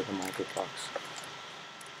trees with the microblocks.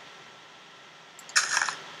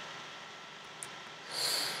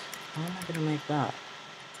 How am I gonna make that?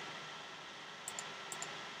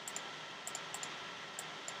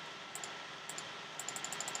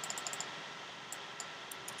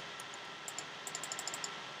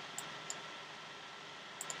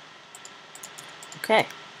 Okay,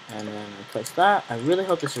 and then I place that. I really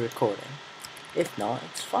hope this is recording. If not,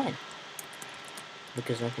 it's fine.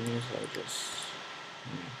 Because I can usually just...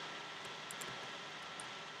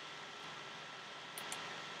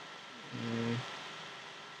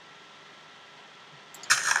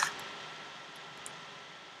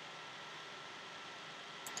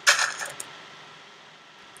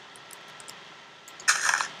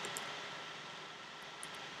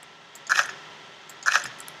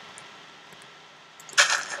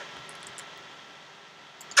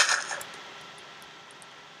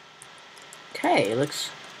 Okay, it's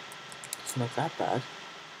not that bad.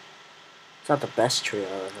 It's not the best tree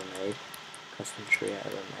I've ever made. Custom tree I ever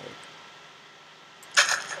made.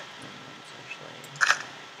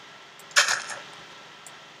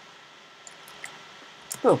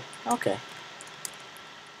 Oh, okay.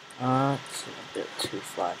 It's a bit too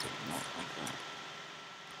flat, not like that.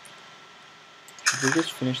 Should we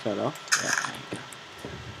just finish that off? Yeah, there you go.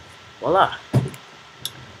 Voila!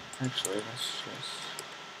 Actually, let's just...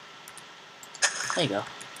 There you go.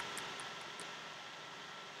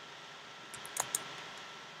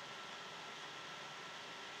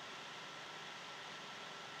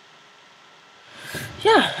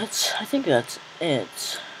 Yeah, I think that's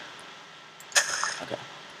it. Okay,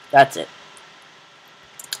 that's it.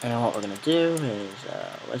 And what we're gonna do is,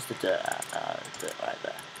 where's the dirt at? Dirt right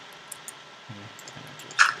there. I'm gonna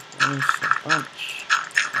just release a bunch,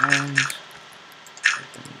 and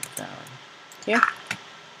down here.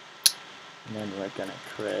 And then we're gonna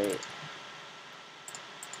create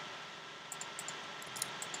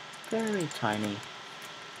very tiny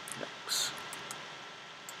nooks.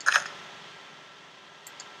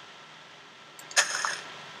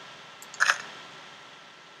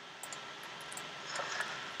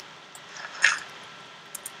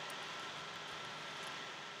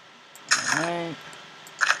 Alright.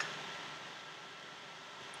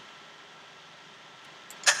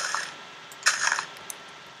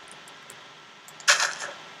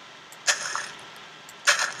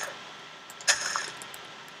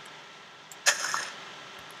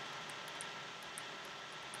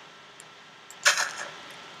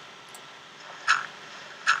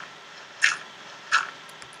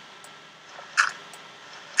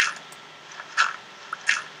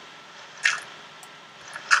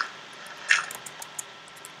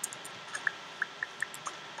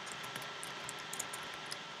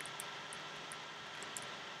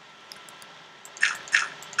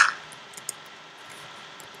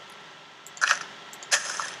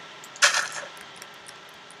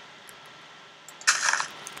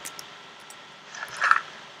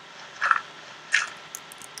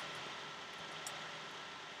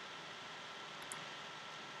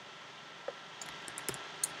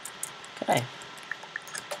 Okay,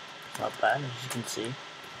 not bad, as you can see.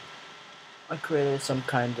 I created some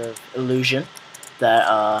kind of illusion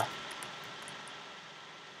that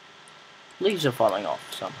leaves are falling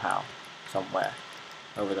off somehow, somewhere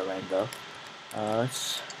over the rainbow.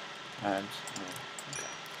 Let's and okay.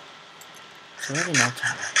 It's already not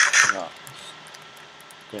time.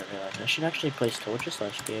 Didn't realize I should actually place torches.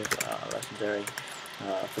 Slash give legendary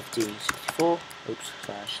 1564. Oops.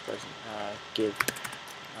 Slash doesn't give.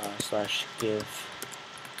 Slash give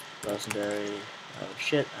legendary. Oh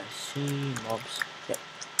shit, I see mobs. Yep.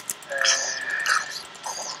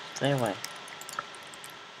 Stay away.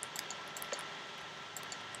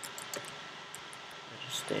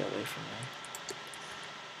 Just stay away from me.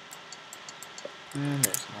 And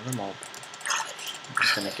there's another mob. I'm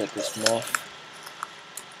just gonna get this morph.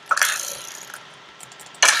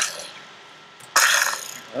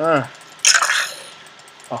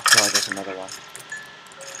 Oh god, there's another one.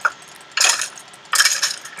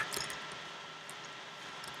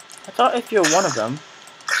 I thought if you're one of them.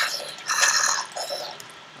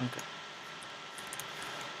 Okay.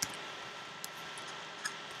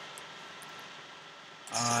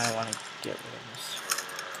 I want to get rid of this.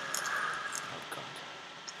 Oh god.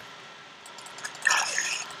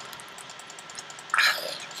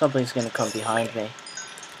 Something's gonna come behind me.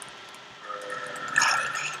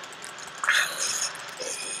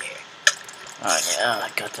 Oh yeah,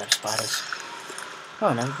 goddamn spiders. Oh,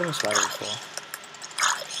 I've never been a spider before.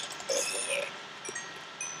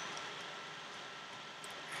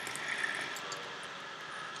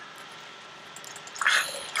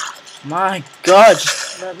 My god,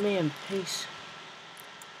 just let me in peace.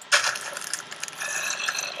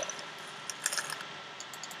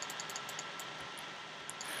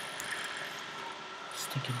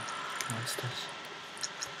 Stinking monsters.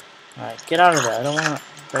 Alright, get out of there. I don't want to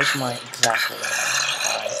break my exactly.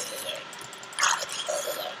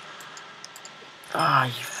 Ah,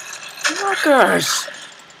 you fuckers!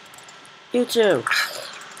 You too.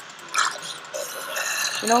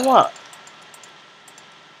 You know what?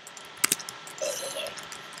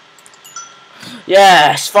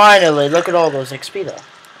 Yes, finally! Look at all those XP though.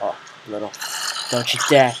 Oh, little. Don't you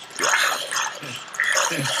dare.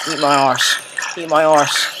 Eat my arse. Eat my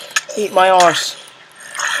arse. Eat my arse.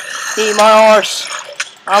 Eat my arse.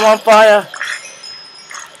 I'm on fire.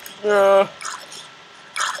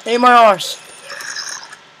 Eat my arse.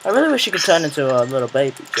 I really wish you could turn into a little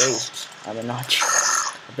baby. Jesus. I mean, not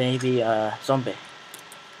a baby zombie.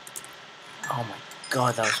 Oh my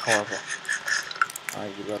god, that was horrible. Oh,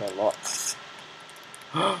 you little lot.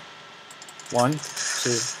 1, 2,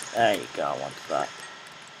 there you go, I want that.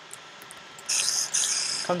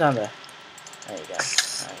 Come down there. There you go.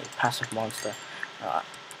 You passive monster. Alright.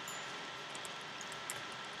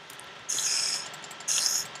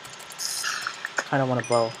 Kinda want a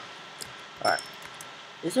bow. Alright.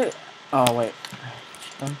 Is there... Oh, wait.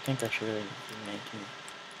 I don't think I should really be making...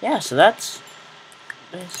 Yeah, so that's...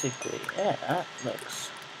 Basically, yeah, that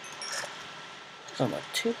looks... Doesn't look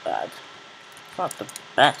too bad. Not the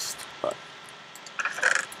best, but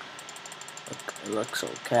it looks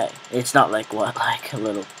okay. It's not like what, like a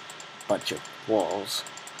little bunch of walls.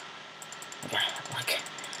 Okay, like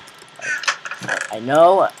I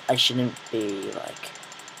know I shouldn't be like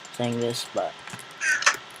saying this, but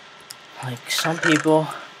like some people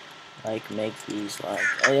like make these like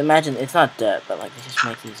I imagine it's not dirt, but like they just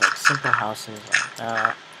make these like simple houses like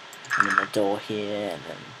that, and then the door here, and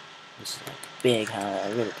then this is like a big house. I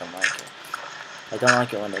really don't like it. I don't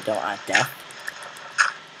like it when they don't add death.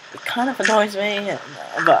 It kind of annoys me,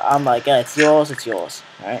 but I'm like, yeah, it's yours,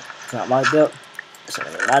 alright? It's not my build, it doesn't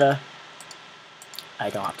really matter. I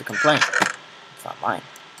don't have to complain. It's not mine.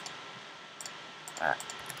 Alright.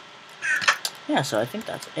 Yeah, so I think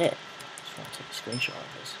that's it. Just want to take a screenshot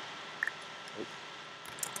of this. Oop.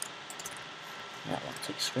 Yeah, I want to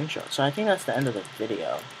take a screenshot. So I think that's the end of the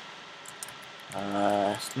video.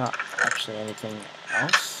 It's not actually anything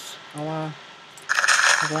else I want to...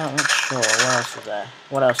 I'm not sure. What else is there?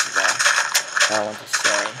 What else is there that I want to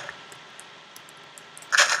say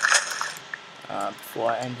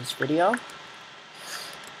before I end this video?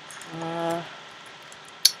 I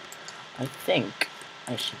think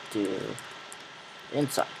I should do the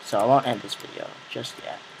inside. So I won't end this video just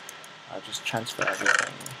yet. I'll just transfer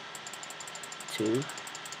everything to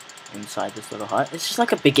inside this little hut. It's just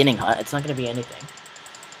like a beginning hut. It's not going to be anything.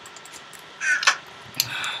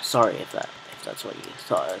 Sorry if that's what you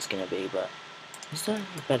thought it was gonna be, but is there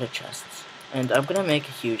better chests? And I'm gonna make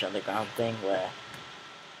a huge underground thing where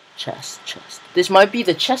chest. This might be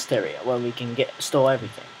the chest area where we can store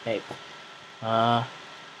everything. Maybe. Is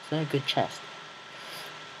there a good chest?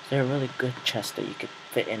 Is there a really good chest that you could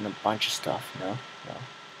fit in a bunch of stuff? No.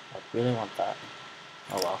 I really want that.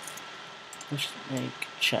 Oh well. Let's make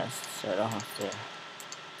chests so I don't have to.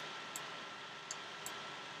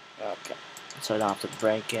 Okay. So I don't have to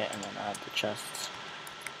break it and then add the chests.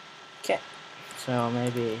 Okay. So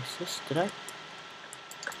maybe is this, did I?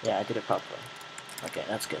 Yeah, I did it properly. Okay,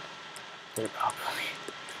 that's good. Did it properly.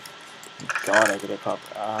 Thank God I did it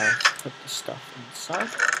properly. Let's put the stuff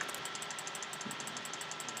inside.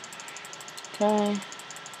 Okay.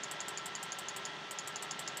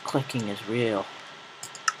 Clicking is real.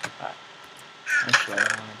 Alright. Actually, I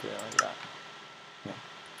don't want to do it like that. Yeah.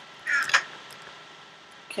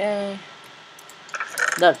 Okay.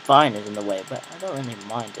 That vine is in the way, but I don't really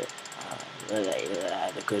mind it.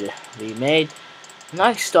 It could be made a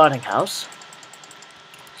nice starting house.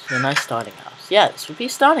 It's a nice starting house. Yeah, this would be a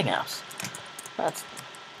starting house. That's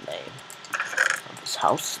the name of this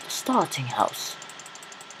house, the starting house.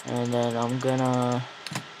 And then I'm gonna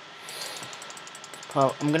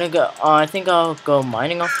go. I think I'll go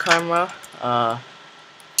mining off camera. I'll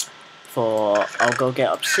go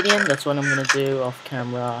get obsidian. That's what I'm gonna do off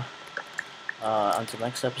camera. Until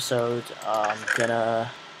next episode, I'm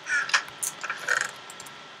gonna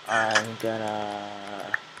get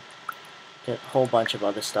a whole bunch of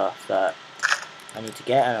other stuff that I need to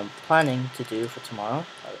get, and I'm planning to do for tomorrow.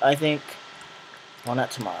 I think, well,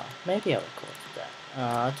 not tomorrow. Maybe I'll record today.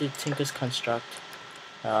 I'll do Tinker's Construct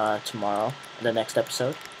tomorrow, the next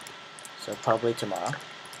episode. So probably tomorrow.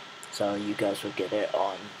 So you guys will get it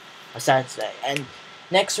on a Saturday. And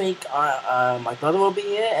next week, my brother will be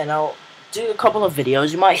here, and I'll do a couple of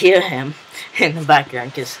videos. You might hear him in the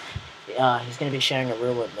background because he's going to be sharing a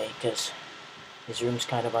room with me because his room's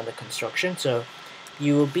kind of under construction. So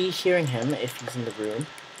you will be hearing him if he's in the room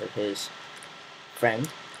with his friend.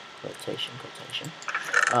 Quotation.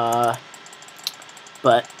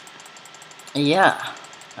 But yeah,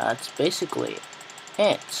 that's basically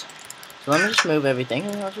it. So let me just move everything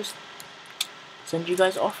and I'll just send you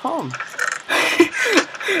guys off home.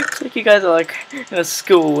 It's like you guys are like in a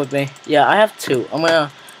school with me. Yeah, I have two. I'm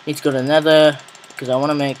gonna need to go to Nether because I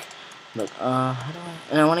want to make. Look, how do I?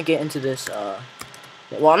 And I want to get into this.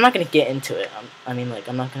 Well, I'm not gonna get into it. I mean, like,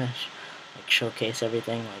 I'm not gonna showcase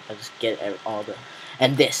everything. Like, I just get all the.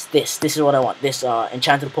 And this is what I want. This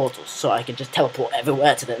enchanted portals, so I can just teleport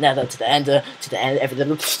everywhere to the Nether, to the Ender, to the end,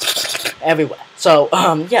 everywhere. So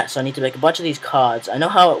yeah. So I need to make a bunch of these cards. I know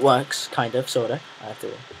how it works, kind of, sorta. I have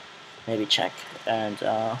to maybe check. And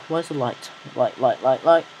where's the light?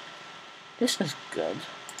 Light. This is good.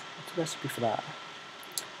 What's the recipe for that?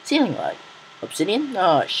 Ceiling light. Obsidian?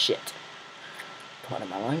 Oh shit. Part of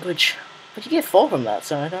my language. But you get 4 from that,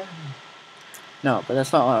 so I don't. No, but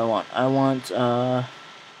that's not what I want. I want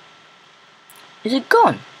is it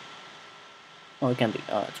gone? Oh, it can be.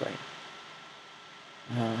 Oh, that's right.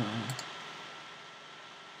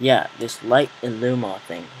 Yeah, this light illumar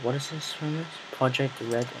thing. What is this from this? Project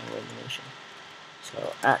Red Illumination.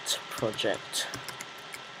 So at project.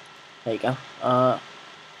 There you go. There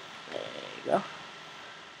you go.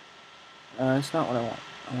 It's not what I want.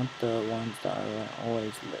 I want the ones that are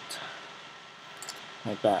always lit.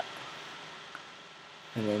 Like that.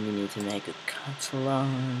 And then you need to make a catalog.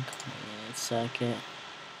 Wait a second.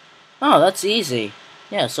 Oh, that's easy.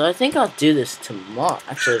 Yeah, so I think I'll do this tomorrow.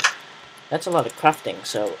 Actually, that's a lot of crafting,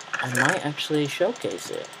 so I might actually showcase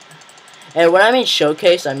it. And when I mean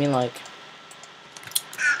showcase, I mean like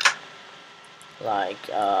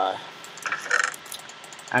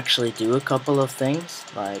actually do a couple of things,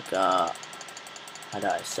 like how do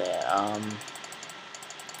I say it?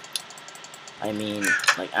 I mean,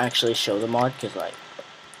 like actually show the mod, cause like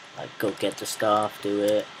go get the stuff, do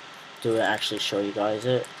it, actually show you guys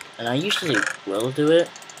it, and I usually will do it.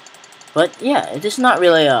 But yeah, it is not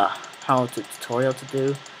really a how-to tutorial to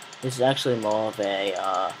do. This is actually more of a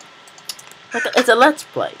it's a let's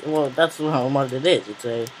play. Well, that's what it is. It's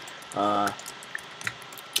a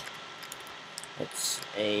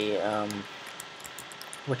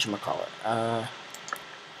whatchamacallit.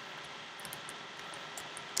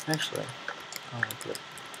 Actually,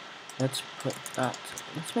 let's put that.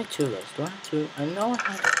 Let's make 2 of those. Do I have 2? I know I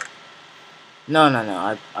have.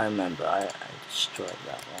 No. I remember. I destroyed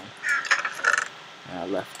that one. I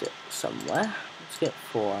left it somewhere. Let's get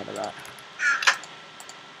 4 out of that.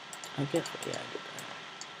 I get 4. Yeah, I get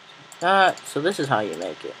that. So this is how you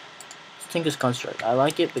make it. It's Tinker's Construct. I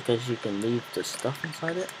like it because you can leave the stuff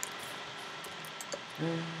inside it.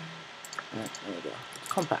 There we go. It's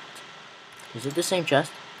compact. Is it the same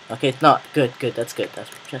chest? Okay, it's not. Good. That's good. That's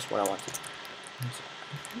just what I wanted.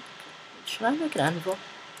 Should I make an anvil?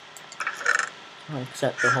 Like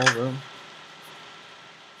set the whole room?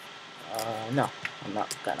 No, I'm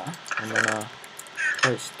not gonna. I'm gonna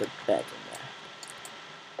place the bed in there.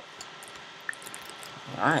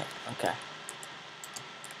 Alright, okay.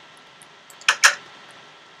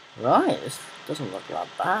 Right, this doesn't look that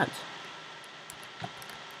bad.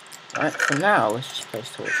 Alright, for now, let's just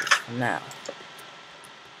place torches. For now.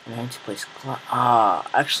 And I need to place glass.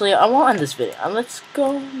 Actually, I won't end this video. Let's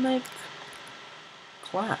go make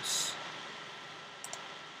glass.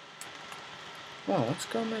 Oh, let's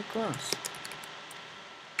go make glass.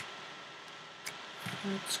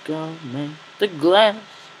 Let's go make the glass.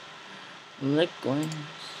 The glass.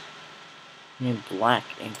 I need black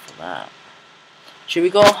ink for that. Should we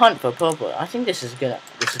go hunt for purple? I think this is gonna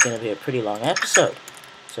be a pretty long episode,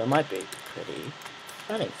 so it might be pretty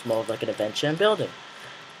funny. It's more of like an adventure and building.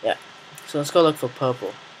 Yeah. So let's go look for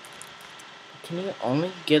purple. Can you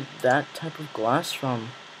only get that type of glass from?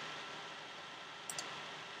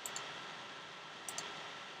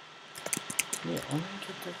 Can you only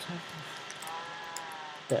get that type of?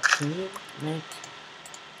 Yeah. Can you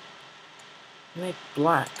make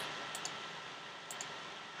black?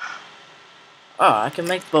 Oh, I can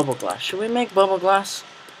make bubble glass. Should we make bubble glass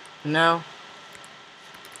now?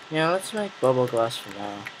 Yeah, let's make bubble glass for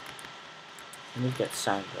now. I need to get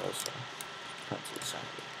sand also. Can't see the sand.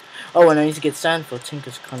 Oh, and I need to get sand for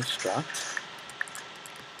Tinker's Construct.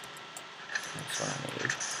 That's what I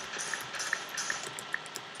need.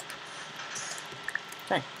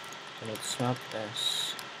 Okay. I need to smelt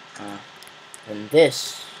this. And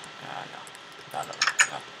this. No.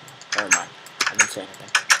 Never mind. I didn't say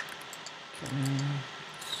anything.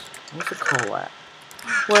 Where's the coal at?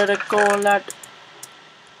 Where the coal at?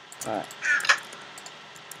 Alright.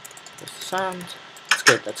 There's the sand. That's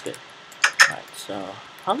good. Alright, so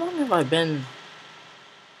how long have I been?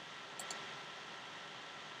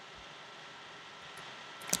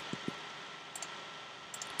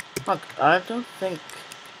 Look, I don't think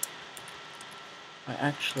I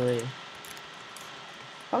actually.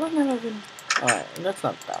 How long have I been? Alright, that's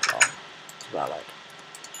not that long. It's about like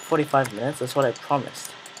 45 minutes. That's what I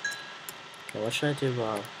promised. Okay, what should I do?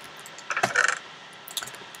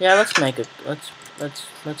 Yeah, let's make a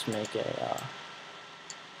make a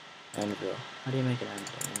anvil. How do you make an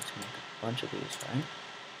anvil? You need to make a bunch of these, right?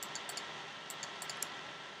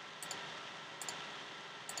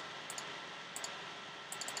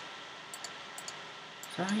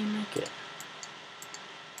 So how do you make it?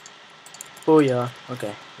 Oh yeah.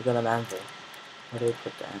 Okay, we got an anvil. Where do we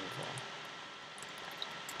put the anvil?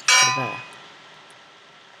 Put it there.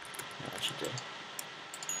 Yeah, that should do.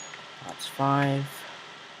 That's 5.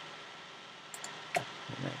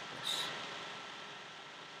 Make this.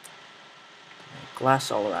 Make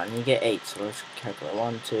glass all around. You get 8. So let's calculate.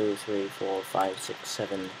 1, 2, 3, 4, 5, 6,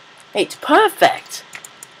 7, 8. Perfect.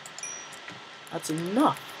 That's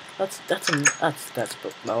enough. That's good. That's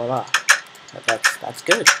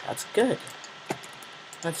good.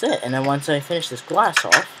 That's it. And then once I finish this glass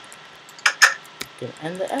off, I can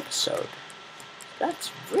end the episode.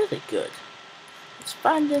 That's really good. It's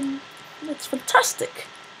fantastic.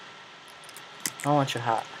 I want your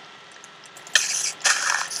hat.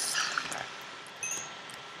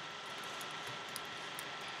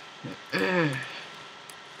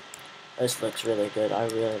 This looks really good. I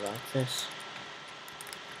really like this.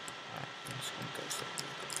 Alright, I'm just gonna go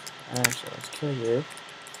sleep. Actually, let's kill you.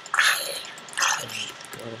 And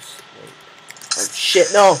go to sleep. Oh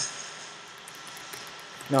shit, no!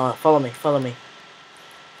 No, follow me.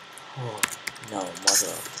 Oh, No, mother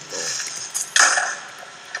of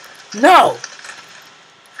Lord. No!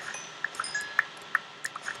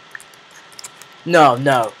 No,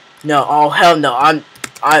 no, no, oh hell no,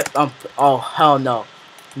 oh hell no.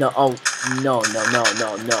 No, oh, no,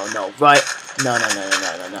 right? No,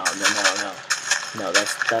 no,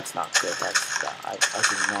 that's not good, I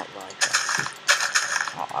do not like that.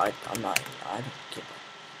 Oh, I'm not, I don't give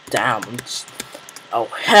a damn, I'm just, oh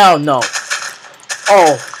hell no.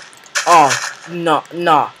 Oh, no,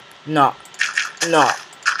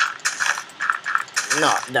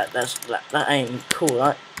 that ain't cool,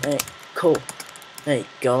 that ain't cool. There you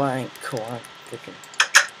go, that ain't cool, that freaking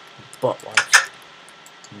butt wipes.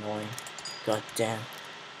 Annoying. God damn.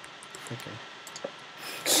 Freaking.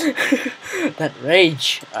 That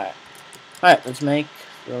rage. Alright. Alright, let's make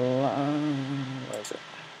the what is it?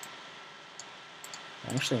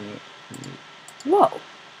 Actually, whoa.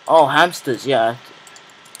 Oh, hamsters, yeah.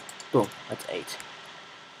 Boom, that's 8.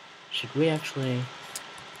 Should we actually...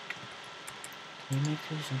 Can we make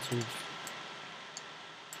these into...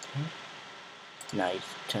 10? No, he's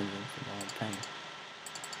turning into more pain.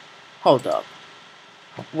 Hold up.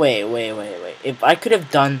 Wait. If I could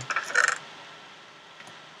have done...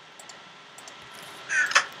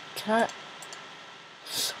 Can I...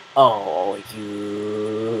 Oh,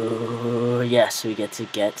 you... Yes, we get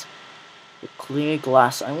the clear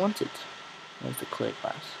glass I wanted. Where's the clear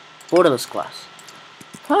glass? Borderless glass.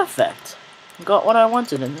 Perfect. Got what I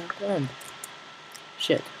wanted in the end.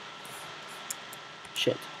 Shit.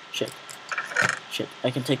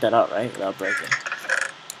 I can take that out, right? Without breaking.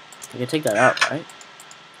 I can take that out, right?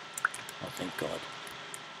 Oh, thank God.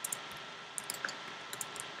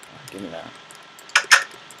 Oh, give me that.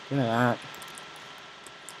 Give me that.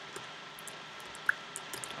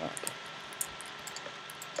 Okay.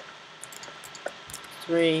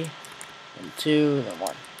 3, and 2, then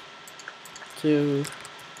 1. 2.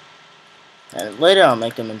 And later I'll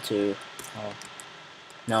make them into... Oh.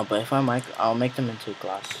 No, but if I'll make them into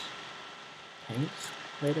glass paints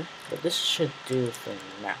later. But this should do for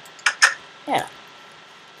now. Yeah.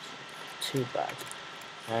 Too bad.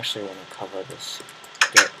 I actually want to cover this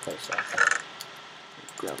dirt place up.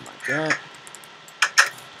 Grab my dirt.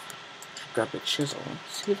 Grab the chisel.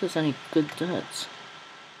 See if there's any good dirt.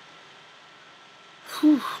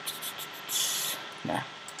 Whew. Nah.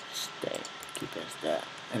 Stay. Keep it as that.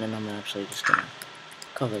 And then I'm actually just gonna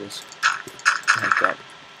cover this. Make up.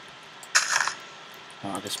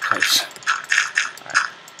 Oh, this place.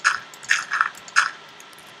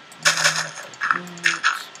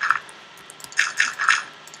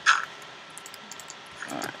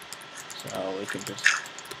 Alright. So we can just...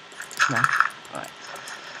 Come on. Alright.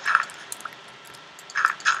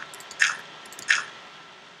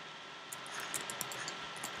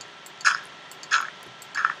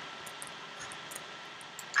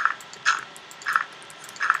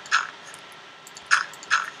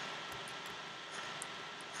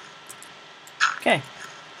 Okay.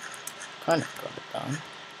 Kind of got it done.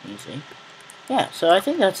 Easy. Yeah, so I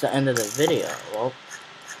think that's the end of the video. Well,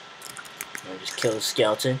 I'll just kill the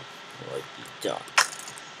skeleton. What be done.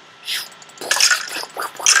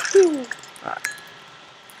 Alright.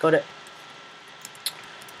 Got it.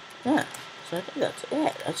 Yeah, so I think that's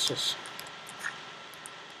it. That's it.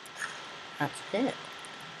 That's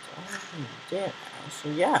all I did now. So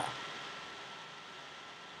yeah.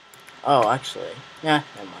 Oh, actually. Yeah,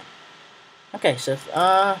 never mind. Okay, so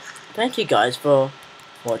thank you guys for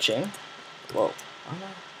watching. Whoa, oh no,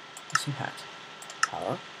 there's some hats.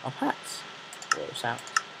 Power of hats. Whoa, sound.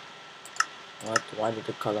 What? Why did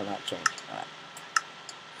the color not change? Alright.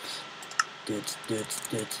 Dudes.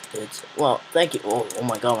 Well, thank you. Oh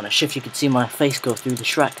my God, when I shift, you can see my face go through the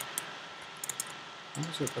Shrek. How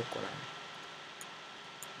does it look when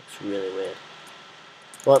It's really weird.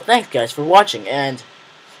 Well, thank you guys for watching, and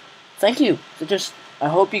thank you. I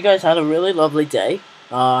hope you guys had a really lovely day.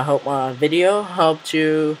 I hope my video helped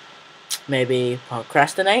you maybe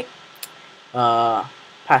procrastinate,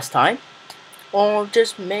 pass time, or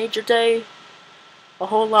just made your day a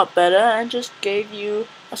whole lot better and just gave you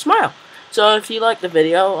a smile. So if you like the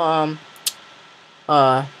video,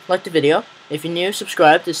 If you're new,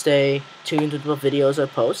 subscribe to stay tuned with the videos I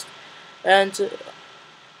post. And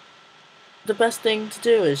the best thing to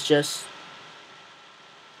do is just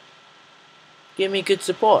give me good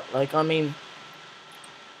support. Like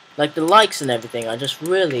the likes and everything are just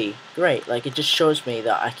really great. Like, it just shows me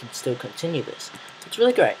that I can still continue this. It's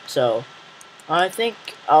really great. So I think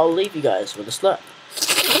I'll leave you guys with a slurp.